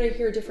funny. You're going to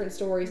hear different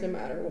stories no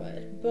matter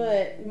what.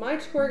 But my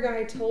tour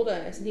guide told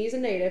us, and he's a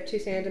native to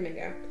San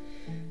Domingo,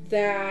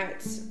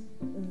 that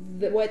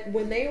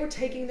when they were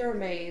taking the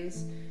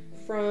remains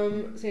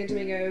from San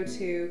Domingo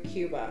to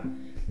Cuba,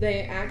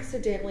 they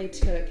accidentally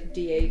took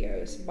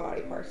Diego's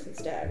body parts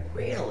instead.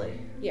 Really?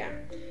 Yeah.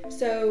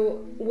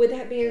 So, with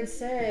that being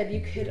said,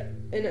 you could,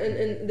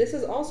 and this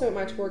is also what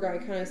my tour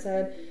guide kind of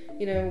said,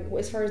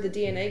 as far as the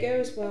DNA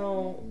goes,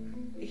 well,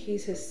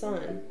 he's his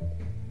son.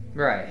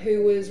 Right.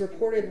 Who was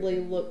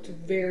reportedly looked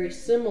very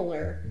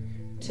similar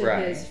to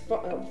Right. his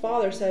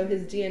father, so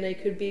his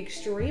DNA could be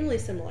extremely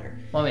similar.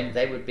 Well, I mean,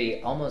 they would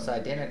be almost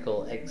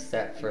identical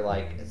except for,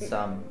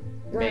 some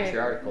Right.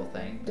 matriarchal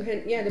thing.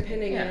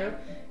 Depending, Yeah.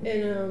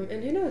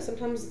 And who knows,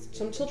 sometimes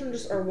some children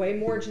just are way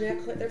more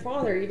genetically like their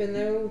father, even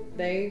though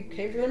they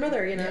came from their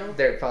mother,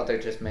 Their father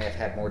just may have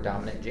had more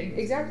dominant genes.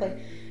 Exactly.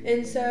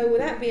 And so, with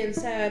that being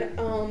said,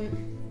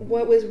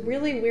 what was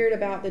really weird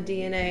about the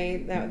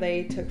DNA that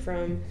they took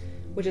from,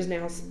 which is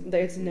now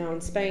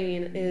in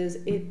Spain, is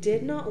it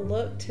did not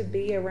look to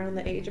be around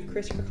the age of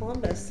Christopher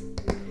Columbus.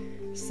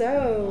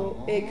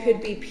 So, it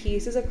could be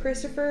pieces of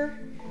Christopher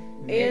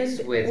Mixed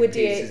and with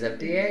pieces of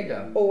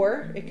Diego.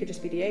 or it could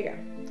just be Diego.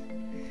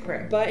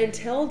 Correct. But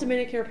until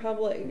Dominican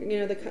Republic,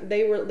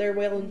 they're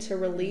willing to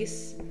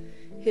release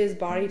his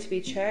body to be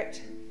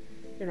checked,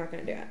 they're not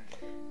going to do it.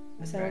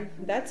 So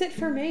Right. that's it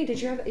for me. You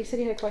said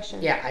you had a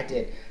question? Yeah, I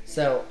did.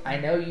 So I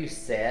know you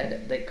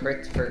said that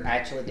Christopher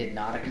actually did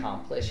not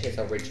accomplish his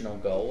original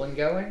goal in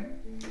going,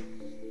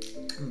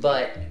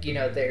 but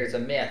there's a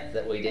myth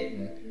that we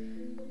didn't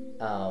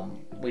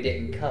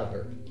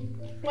cover.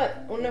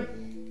 What? Oh no.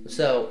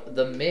 So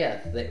the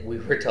myth that we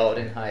were taught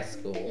in high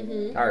school,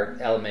 Mhm. or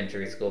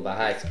elementary school, by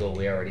high school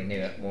we already knew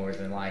it more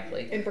than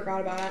likely. And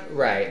forgot about it.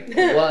 Right,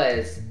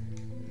 was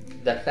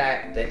the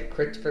fact that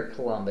Christopher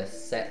Columbus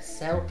set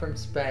sail from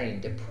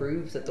Spain to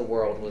prove that the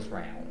world was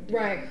round.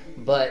 Right.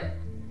 But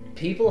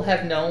people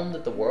have known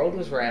that the world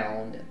was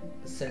round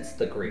since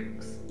the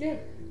Greeks. Yeah.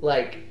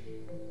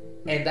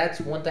 And that's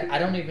one thing, I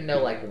don't even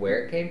know,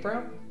 where it came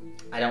from.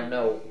 I don't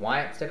know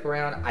why it stuck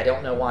around. I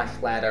don't know why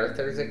flat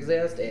earthers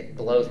exist. It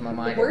blows my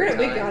mind. We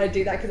every gotta time.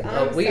 do that because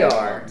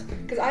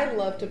Because I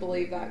love to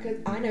believe that because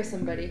I know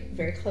somebody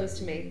very close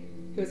to me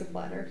who is a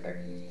flat earther.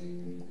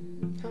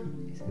 Huh?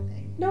 Is it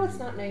Nate? No, it's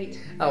not Nate.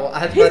 Oh,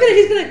 I was He's about to-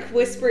 he's gonna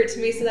whisper it to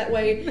me so that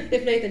way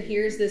if Nathan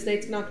hears this,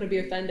 Nate's not gonna be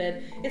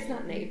offended. It's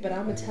not Nate, but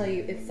I'm gonna tell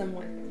you it's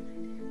someone.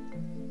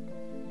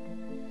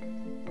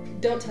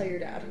 Don't tell your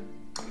dad.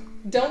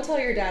 Don't tell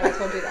your dad I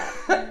told you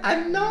that.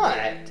 I'm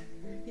not.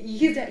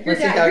 Your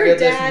Let's see how good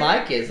this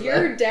mic is.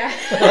 Your dad.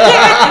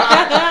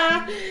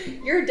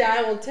 Your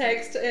dad will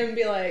text and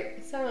be like,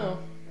 "So,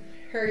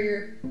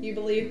 you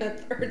believe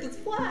that the Earth is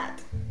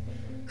flat?"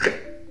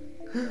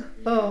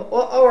 Oh, well,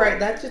 all right.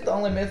 That's just the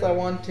only myth I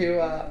want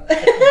to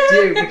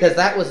do because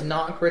that was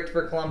not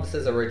Christopher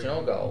Columbus's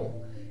original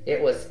goal.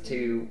 It was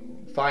to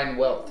find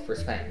wealth for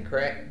Spain,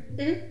 correct?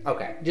 Mm-hmm.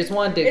 Okay, just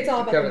wanted to. It's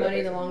all about cover the money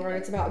in that. the long run.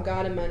 It's about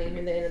God and money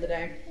in the end of the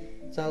day.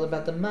 It's all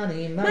about the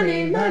money. We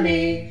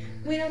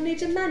don't need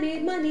your money.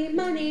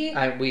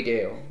 We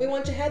do. We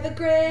want you to have a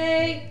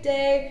great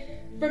day.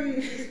 From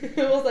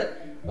what was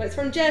that? Well, it's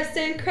from Jess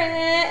and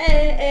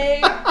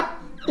Craig.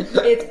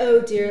 It's oh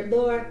dear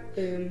Lord.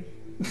 Boom.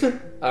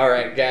 All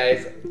right,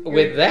 guys.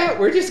 With that,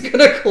 we're just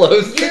gonna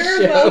close the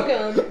You're show.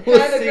 welcome. We'll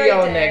Have a see great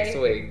y'all day. next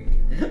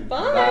week.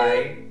 Bye.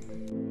 Bye.